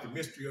them about the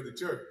mystery of the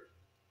church,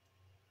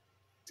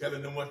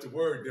 telling them what the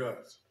word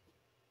does.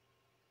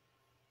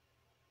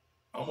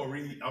 I'm gonna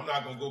read. I'm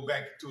not gonna go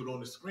back to it on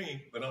the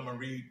screen, but I'm gonna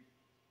read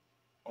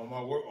on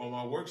my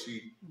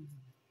worksheet.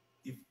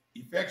 Mm-hmm.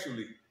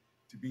 Effectually,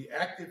 to be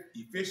active,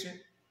 efficient,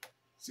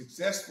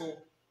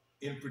 successful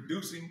in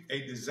producing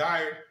a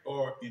desired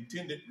or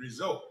intended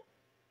result.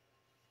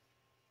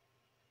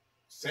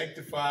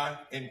 Sanctify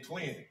and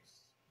cleanse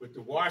with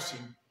the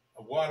washing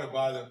of water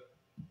by the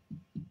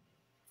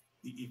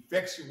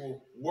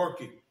effectual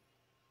working.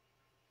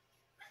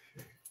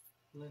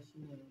 Bless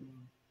your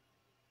name,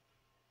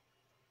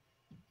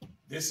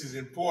 This is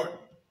important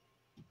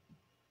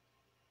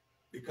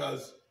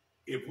because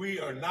if we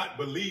are not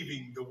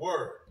believing the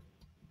word,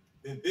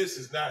 then this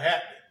is not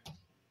happening.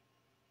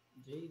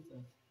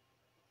 Jesus.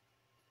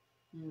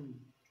 We're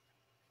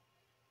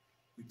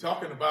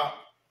talking about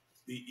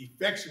the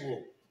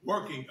effectual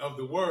working of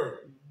the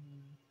word.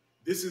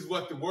 This is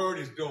what the word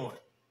is doing.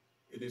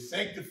 It is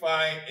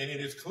sanctifying and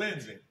it is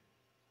cleansing.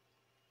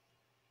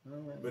 All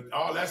right. But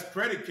all that's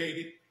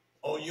predicated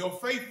on your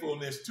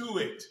faithfulness to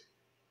it.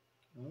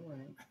 All right.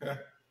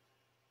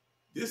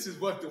 This is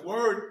what the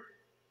word,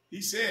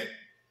 he said,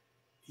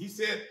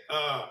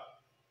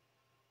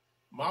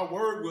 my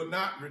word will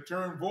not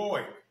return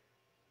void.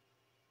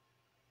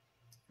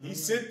 He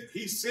sent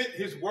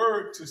his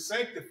word to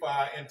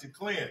sanctify and to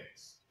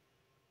cleanse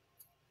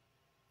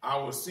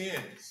our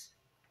sins.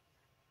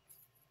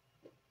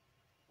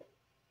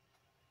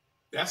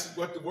 That's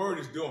what the word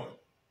is doing.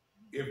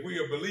 If we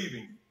are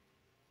believing,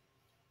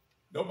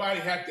 nobody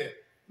has to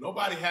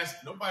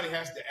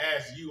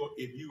ask you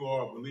if you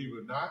are a believer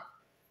or not.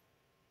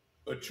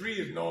 A tree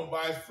is known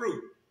by its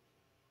fruit,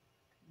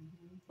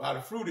 by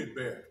the fruit it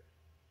bears.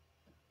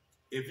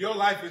 If your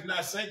life is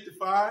not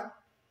sanctified,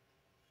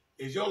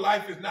 if your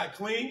life is not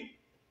clean,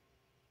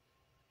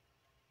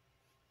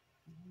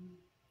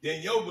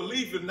 then your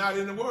belief is not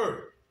in the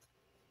word.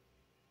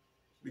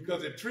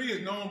 Because a tree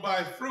is known by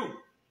its fruit.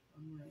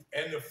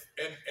 And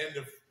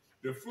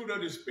the fruit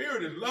of the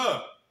Spirit is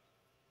love,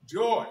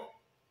 joy,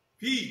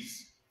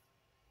 peace,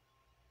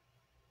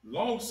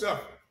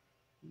 long-suffering,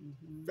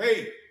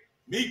 faith,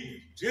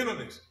 meekness,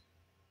 gentleness,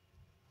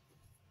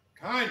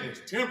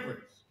 kindness,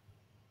 temperance.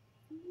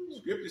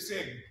 Scripture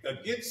said,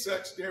 against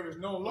such there is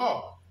no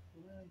law.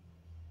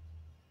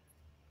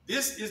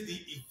 This is the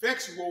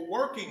effectual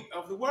working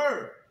of the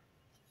word.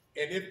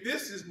 And if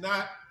this is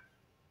not,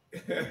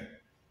 the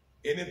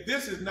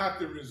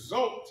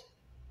result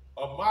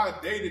of my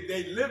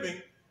day-to-day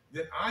living,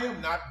 then I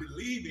am not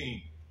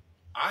believing.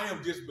 I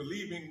am just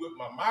believing with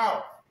my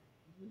mouth.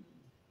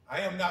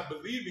 I am not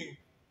believing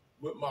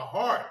with my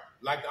heart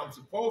like I'm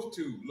supposed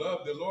to.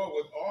 Love the Lord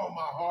with all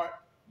my heart,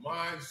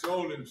 mind,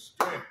 soul, and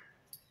strength.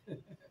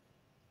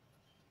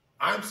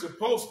 I'm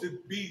supposed to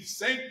be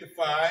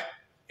sanctified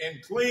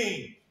and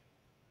clean.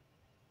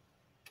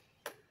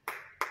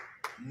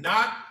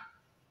 I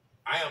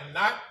am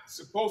not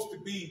supposed to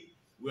be,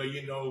 well,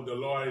 you know, the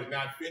Lord is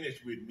not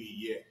finished with me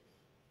yet.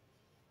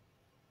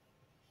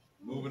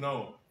 Moving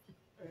on.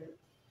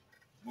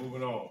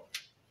 Moving on.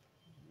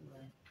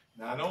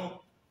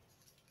 Now,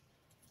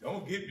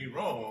 don't get me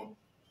wrong.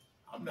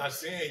 I'm not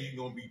saying you're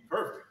going to be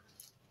perfect.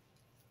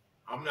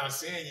 I'm not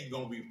saying you're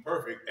going to be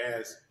perfect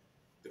as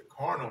the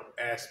carnal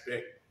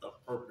aspect of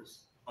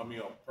purpose. I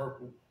mean,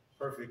 perfect.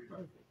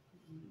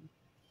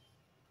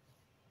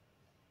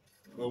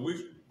 But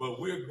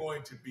we're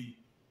going to be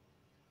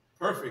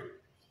perfect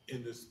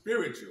in the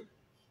spiritual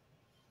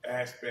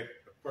aspect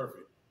of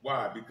perfect.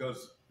 Why?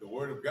 Because the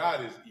word of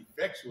God is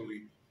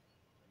effectually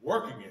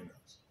working in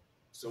us.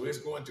 So it's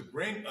going to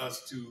bring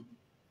us to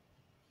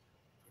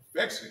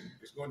perfection.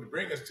 It's going to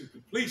bring us to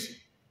completion.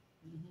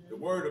 The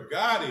word of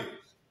God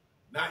is,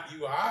 not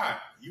you or I.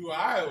 You or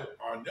I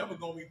are never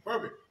going to be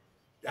perfect.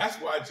 That's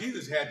why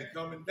Jesus had to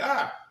come and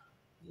die.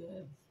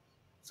 Yes.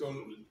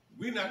 So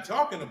we're not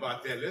talking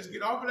about that. Let's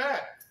get off of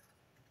that.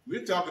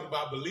 We're talking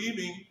about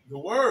believing the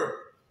word.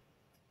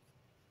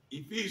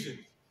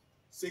 Ephesians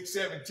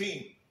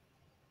 6:17.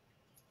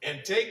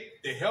 And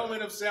take the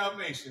helmet of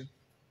salvation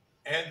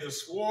and the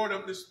sword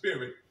of the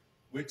Spirit,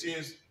 which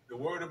is the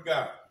word of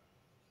God.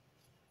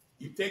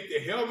 You take the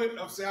helmet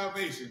of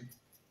salvation,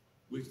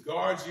 which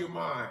guards your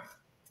mind.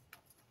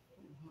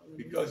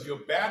 Because your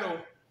battle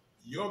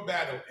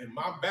and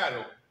my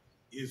battle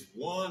is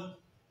won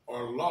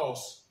or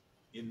lost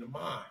in the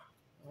mind.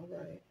 All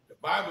right. The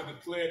Bible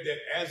declared that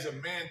as a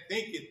man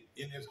thinketh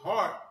in his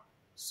heart,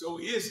 so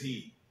is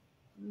he.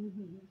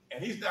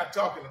 And he's not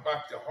talking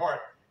about the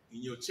heart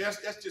in your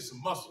chest. That's just a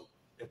muscle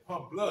that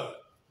pumps blood.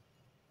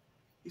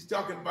 He's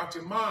talking about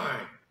your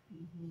mind.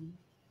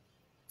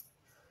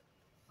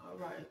 All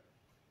right.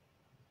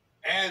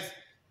 As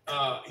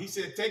he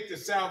said, take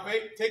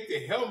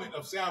the helmet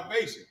of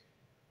salvation.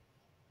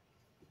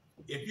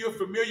 If you're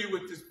familiar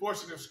with this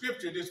portion of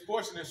scripture is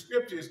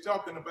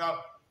talking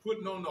about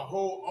putting on the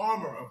whole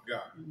armor of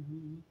God.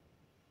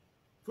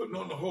 Putting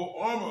on the whole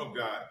armor of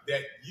God,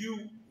 that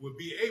you would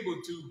be able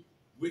to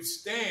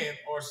withstand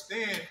or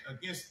stand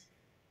against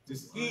the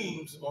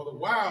schemes or the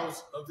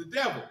wiles of the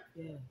devil.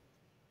 Yeah.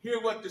 Hear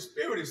what the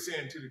Spirit is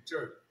saying to the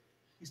church.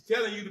 He's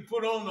telling you to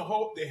put on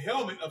the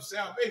helmet of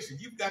salvation.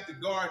 You've got to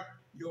guard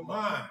your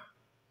mind.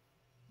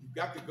 You've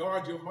got to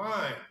guard your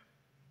mind.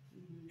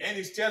 And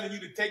he's telling you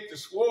to take the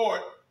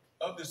sword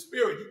of the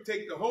Spirit. You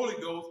take the Holy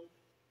Ghost,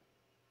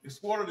 the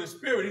sword of the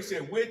Spirit. He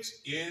said, which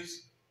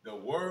is the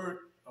word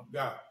of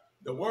God.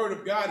 The word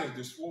of God is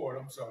the sword.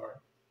 I'm sorry.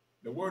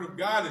 The word of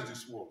God is the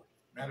sword.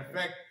 Matter of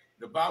fact,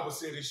 the Bible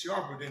said it's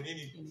sharper than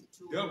any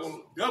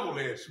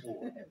double-edged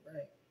sword.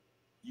 Right.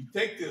 You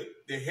take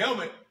the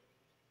helmet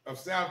of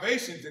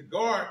salvation to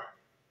guard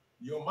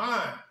your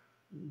mind.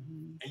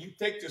 And you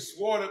take the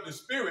sword of the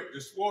Spirit,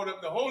 the sword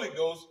of the Holy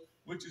Ghost,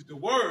 which is the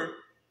word,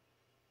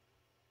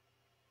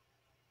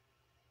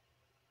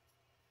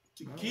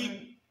 to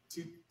keep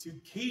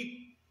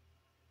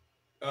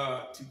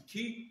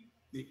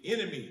the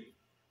enemy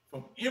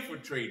from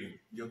infiltrating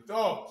your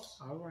thoughts,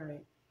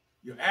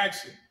 your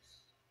actions.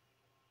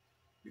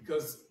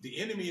 Because the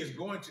enemy is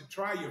going to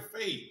try your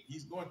faith.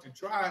 He's going to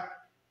try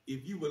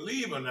if you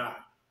believe or not.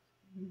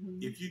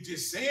 If you're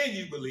just saying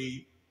you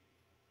believe,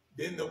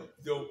 then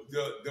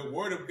the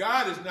word of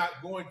God is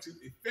not going to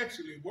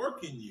effectually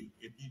work in you.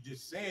 If you're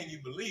just saying you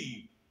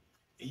believe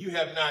and you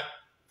have not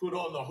put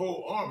on the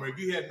whole armor, if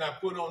you have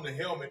not put on the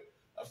helmet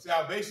of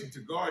salvation to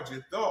guard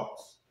your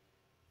thoughts,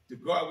 to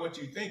guard what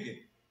you're thinking.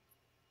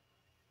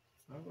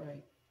 All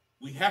right.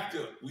 We have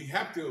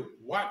to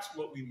watch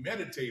what we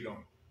meditate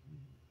on.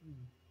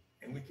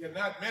 And we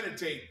cannot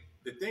meditate.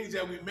 The things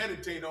that we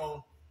meditate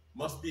on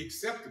must be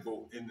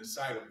acceptable in the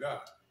sight of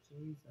God.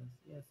 Jesus,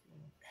 yes,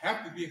 Lord.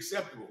 Have to be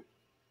acceptable.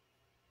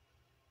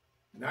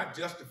 Not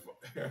justified.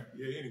 Yeah,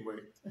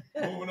 anyway.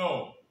 Moving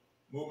on.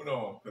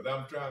 Because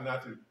I'm trying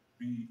not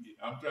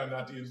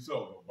to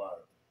insult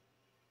nobody.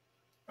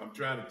 I'm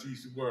trying to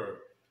teach the word.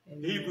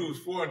 Amen. Hebrews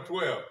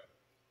 4:12.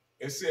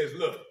 It says,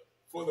 look,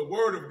 for the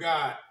word of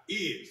God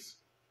is.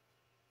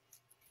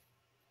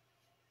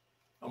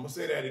 I'm going to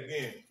say that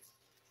again.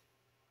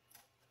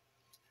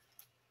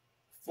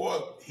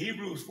 For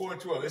Hebrews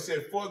 4:12, it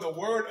says, for the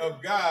word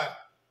of God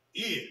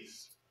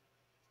is.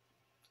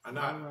 And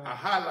I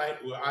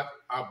highlight, well,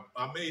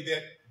 I made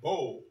that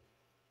bold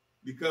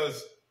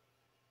because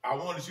I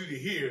wanted you to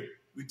hear,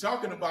 we're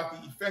talking about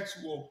the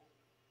effectual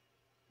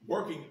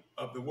working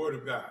of the word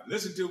of God.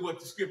 Listen to what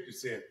the scripture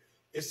says.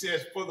 It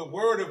says, for the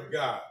word of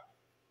God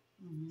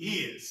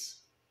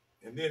is.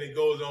 And then it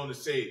goes on to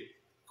say,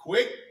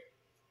 quick,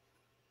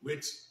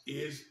 which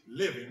is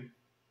living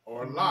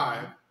or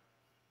alive,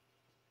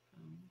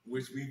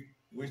 which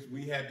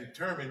we have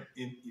determined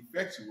in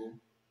effectual,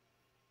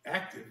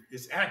 active.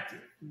 It's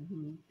active.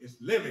 It's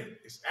living.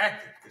 It's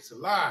active. It's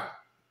alive.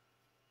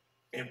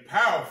 And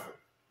powerful.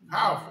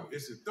 Powerful.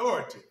 It's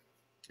authority.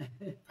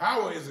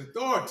 Power is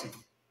authority.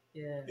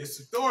 Yeah. It's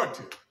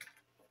authority.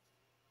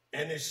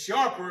 And it's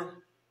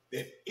sharper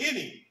than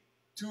any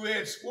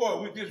two-edged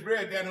sword. We just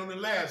read that on the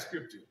last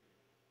scripture.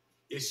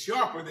 It's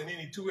sharper than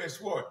any two-edged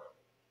sword.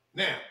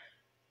 Now,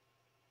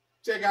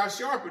 check how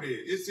sharp it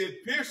is. It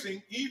said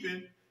piercing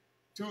even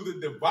to the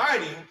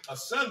dividing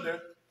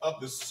asunder of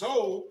the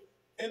soul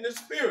and the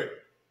spirit,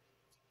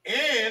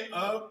 and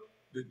of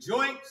the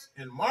joints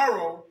and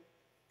marrow,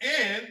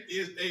 and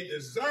is a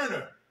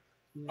discerner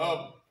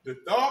of the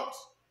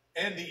thoughts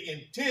and the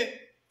intent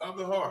of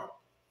the heart.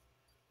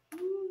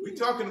 We're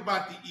talking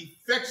about the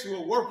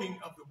effectual working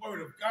of the word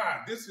of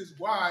God. This is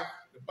why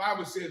the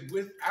Bible says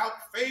without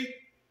faith,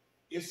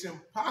 it's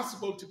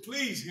impossible to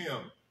please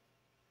him.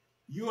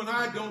 You and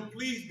I don't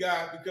please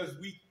God because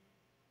we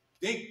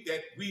think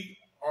that we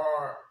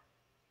are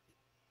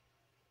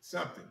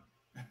something.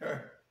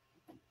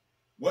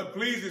 What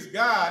pleases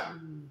God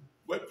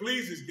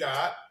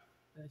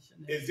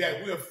is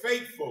that we're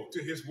faithful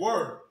to his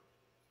word.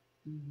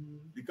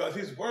 Because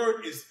his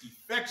word is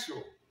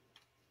effectual.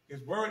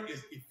 His word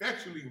is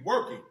effectually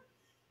working.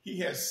 He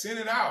has sent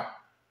it out.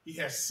 He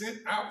has sent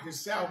out his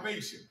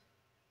salvation.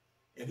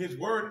 And his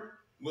word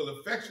will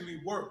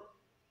effectually work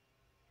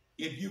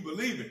if you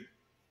believe it.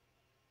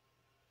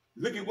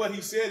 Look at what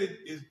he said.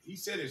 He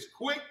said it's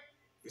quick,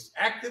 it's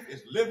active,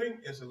 it's living,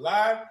 it's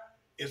alive,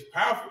 it's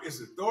powerful, it's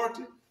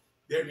authority.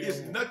 There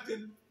is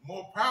nothing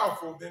more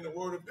powerful than the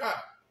word of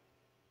God.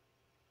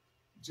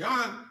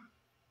 John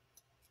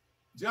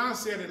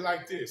said it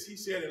like this. He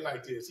said it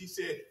like this. He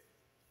said,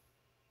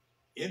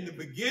 in the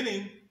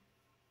beginning,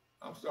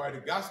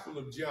 the Gospel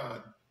of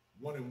John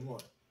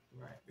 1:1.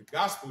 Right. The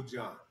Gospel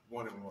John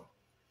 1:1.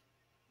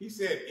 He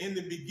said, in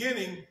the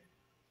beginning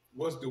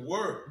was the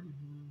Word.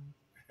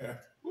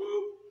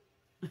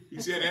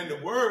 He said, and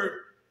the Word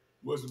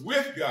was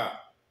with God.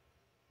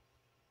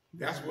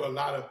 That's where a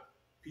lot of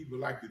people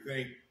like to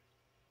think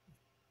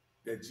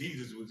that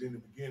Jesus was in the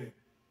beginning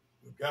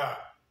with God.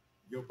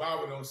 Your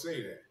Bible don't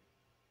say that.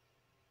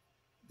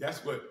 That's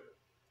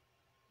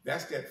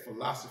that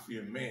philosophy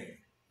of man.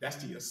 That's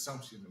the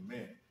assumption of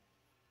man.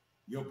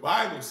 Your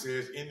Bible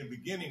says in the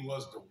beginning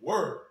was the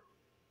Word,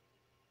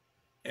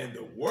 and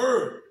the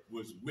Word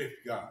was with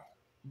God,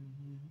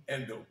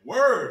 and the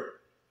Word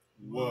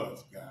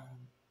was God.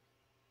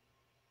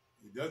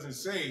 It doesn't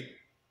say,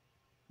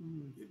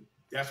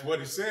 that's what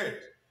it says.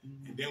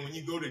 And then when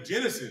you go to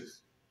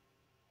Genesis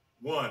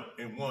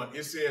 1:1,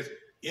 it says,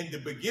 in the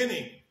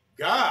beginning,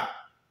 God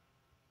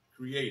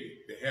created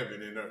the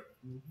heaven and earth.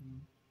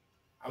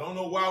 I don't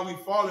know why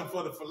we're falling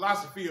for the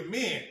philosophy of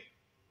men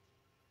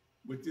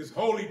with this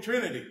Holy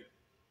Trinity.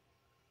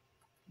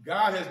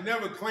 God has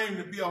never claimed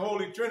to be a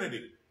Holy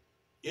Trinity.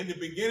 In the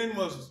beginning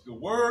was the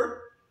Word,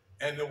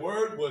 and the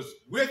Word was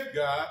with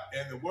God,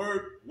 and the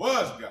Word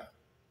was God.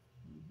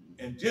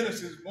 In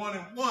Genesis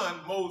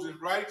 1:1, Moses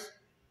writes,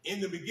 in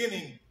the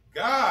beginning,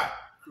 God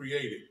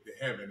created the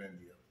heaven and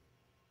the earth.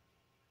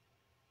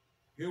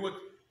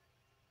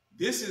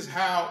 This is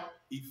how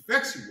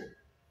effectual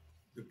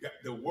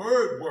the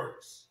word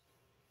works.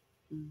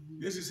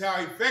 This is how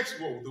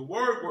effectual the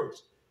word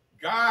works.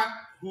 God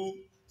who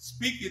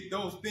speaketh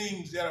those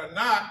things that are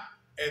not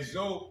as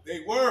though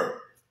they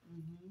were.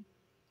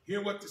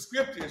 Hear what the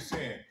scripture is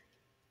saying.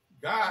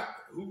 God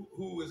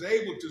who is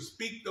able to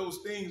speak those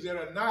things that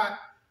are not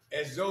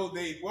as though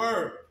they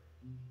were,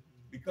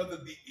 because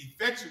of the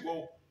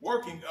effectual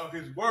working of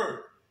his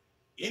word.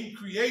 In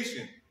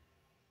creation,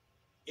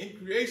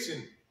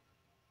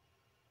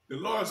 the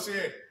Lord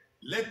said,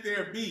 let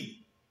there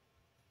be.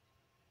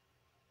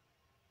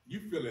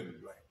 You fill in the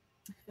blank.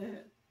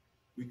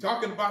 We're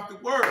talking about the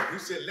word. He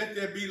said, let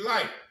there be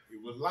light.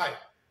 It was light.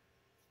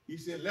 He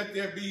said, let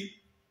there be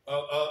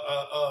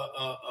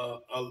a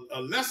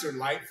lesser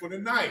light for the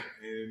night.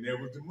 And there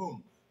was the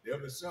moon. There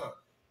was the sun.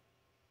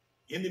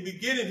 In the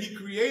beginning, he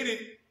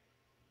created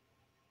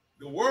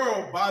the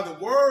world by the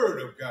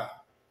word of God.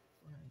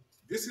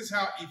 This is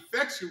how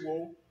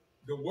effectual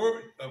the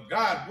word of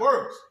God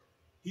works.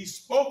 He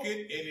spoke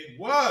it and it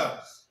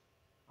was.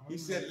 He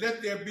said,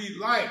 let there be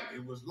light.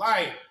 It was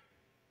light.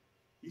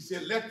 He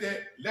said,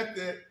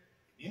 and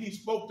he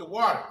spoke the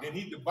water. Then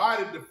he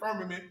divided the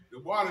firmament, the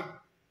water,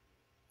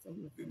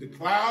 the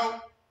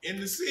cloud, and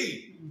the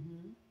sea.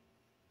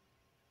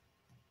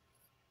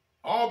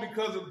 All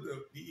because of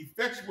the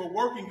effectual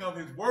working of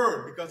his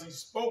word, because he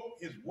spoke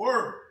his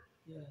word.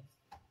 Yes.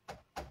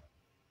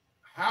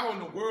 How in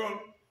the world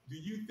do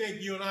you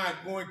think you and I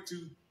are going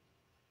to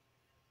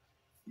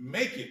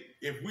make it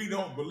if we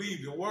don't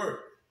believe the word?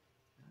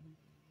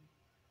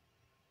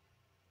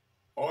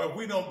 Or if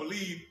we don't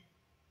believe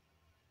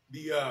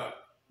the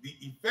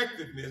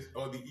effectiveness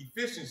or the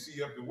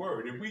efficiency of the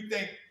word? If we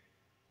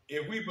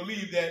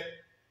believe that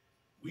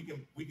we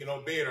can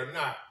obey it or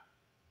not.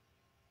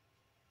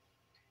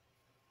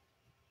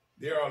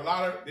 There are a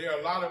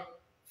lot of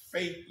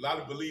faith, a lot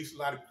of beliefs, a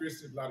lot of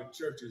Christians, a lot of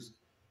churches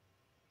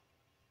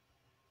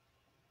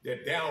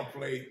that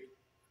downplay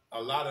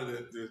a lot of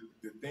the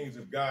things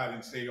of God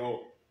and say,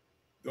 oh,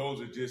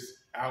 those are just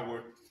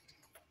outward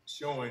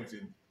showings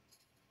and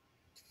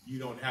you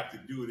don't have to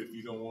do it if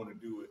you don't want to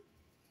do it.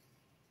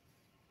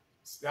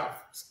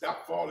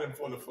 Stop falling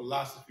for the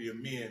philosophy of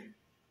men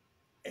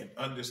and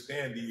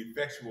understand the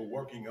effectual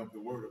working of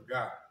the word of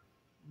God.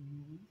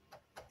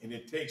 And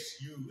it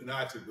takes you and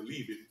I to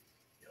believe it,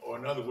 or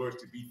in other words,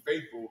 to be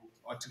faithful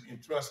or to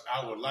entrust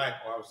our life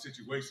or our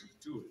situations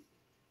to it.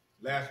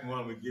 Last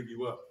one we give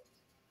you up.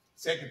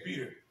 2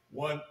 Peter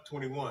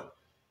 1:21.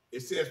 It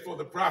says, for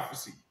the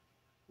prophecy,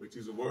 which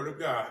is the word of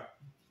God,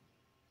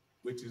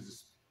 which is the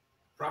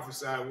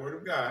prophesied word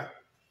of God.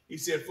 He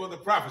said, for the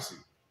prophecy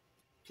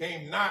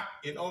came not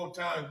in old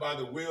times by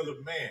the will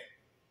of man,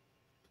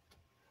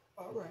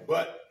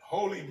 but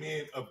holy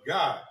men of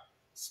God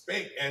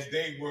spake as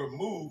they were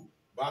moved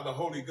by the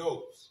Holy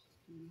Ghost.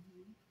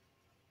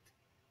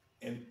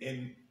 And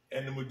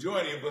the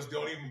majority of us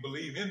don't even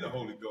believe in the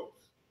Holy Ghost.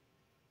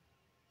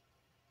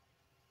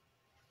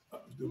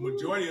 The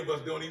majority of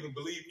us don't even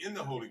believe in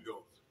the Holy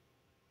Ghost.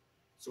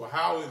 So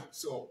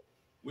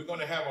we're going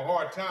to have a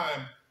hard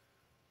time,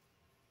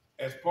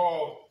 as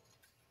Paul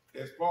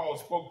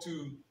spoke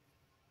to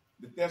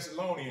the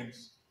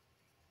Thessalonians.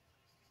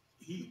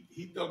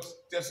 He told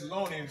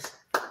Thessalonians,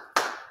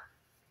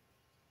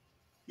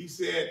 he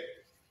said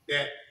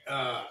that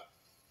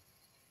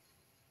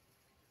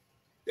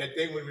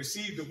they would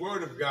receive the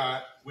word of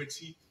God,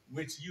 which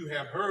you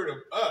have heard of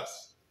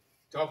us,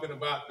 talking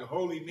about the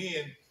holy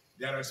men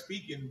that are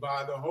speaking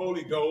by the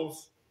Holy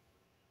Ghost.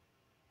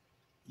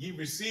 Ye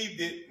received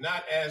it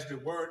not as the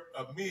word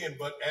of men,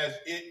 but as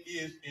it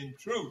is in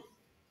truth,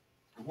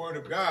 the word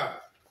of God.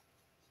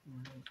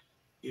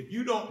 If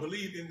you don't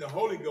believe in the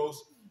Holy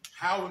Ghost,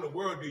 how in the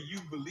world do you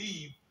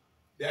believe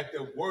that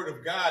the word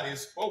of God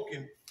is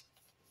spoken,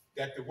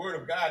 that the word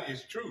of God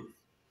is truth?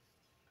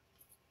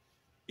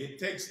 It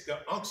takes the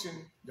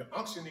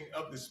unctioning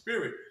of the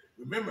Spirit.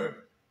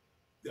 Remember,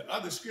 the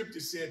other scripture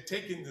said,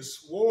 taking the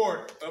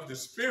sword of the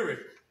Spirit,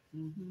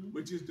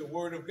 which is the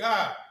word of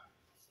God.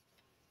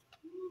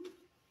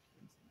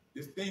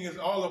 This thing is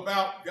all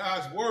about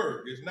God's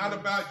word. It's not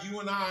about you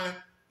and I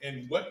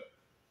and what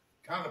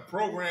kind of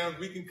programs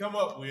we can come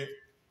up with.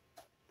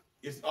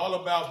 It's all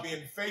about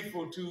being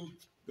faithful to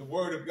the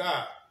word of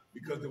God,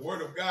 because the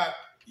word of God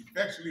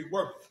effectually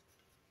works.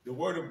 The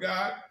word of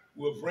God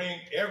will bring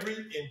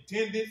every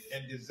intended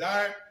and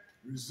desired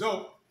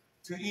result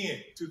to the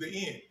end.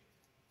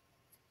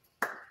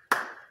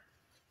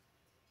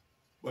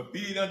 But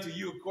be it unto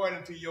you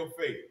according to your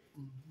faith.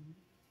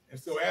 And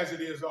so as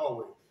it is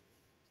always,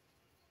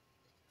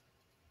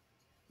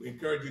 we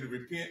encourage you to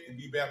repent and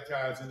be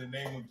baptized in the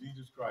name of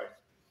Jesus Christ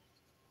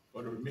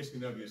for the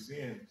remission of your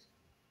sins,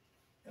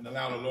 and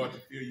allow the Lord to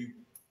fill you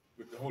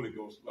with the Holy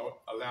Ghost.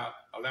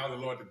 Allow the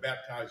Lord to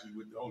baptize you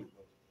with the Holy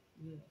Ghost.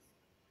 Yes.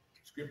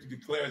 Scripture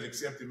declares,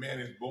 except a man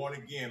is born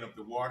again of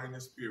the water and the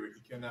Spirit,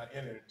 he cannot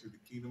enter into the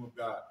kingdom of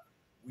God.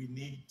 We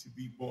need to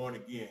be born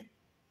again.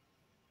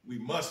 We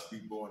must be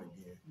born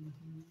again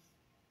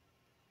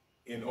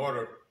in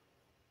order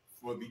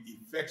for the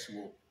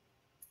effectual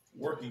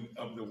working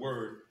of the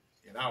word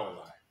in our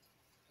life.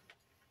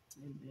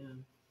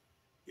 Amen.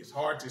 It's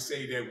hard to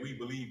say that we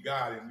believe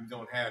God and we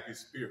don't have his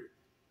spirit.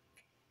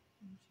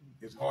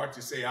 It's hard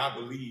to say I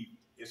believe.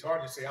 It's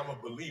hard to say I'm a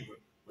believer,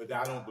 but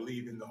I don't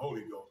believe in the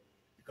Holy Ghost,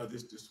 because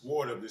it's the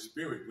sword of the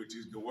Spirit, which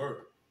is the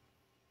word.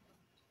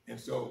 And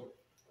so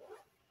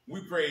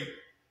we pray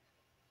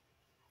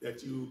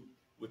that you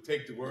would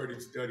take the word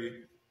and study it,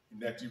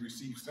 and that you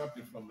receive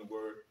something from the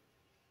word.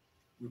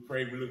 We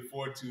pray, we look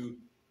forward to you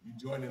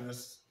joining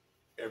us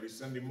every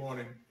Sunday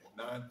morning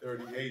at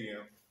 9:30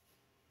 a.m.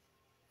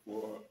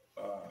 for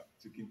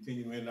to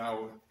continue in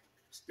our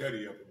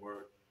study of the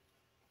word.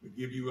 We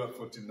give you up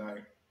for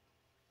tonight.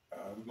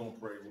 We're going to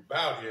pray. We'll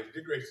bow heads.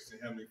 Dear gracious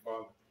and Heavenly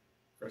Father,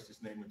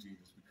 precious name of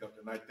Jesus, we come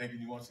tonight thanking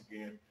you once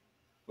again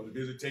for the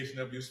visitation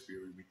of your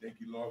spirit. We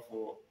thank you, Lord,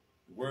 for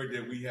the word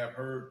that we have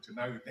heard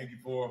tonight. We thank you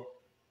for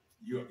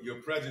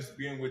your presence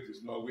being with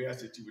us, Lord. We ask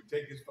that you would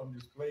take us from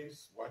this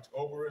place, watch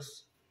over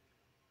us,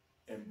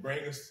 and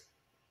bring us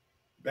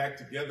back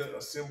together,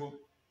 assembled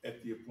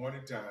at the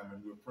appointed time.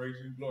 And we'll praise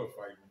you and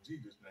glorify you in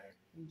Jesus' name.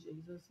 In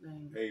Jesus'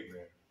 name.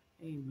 Amen.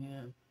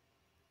 Amen.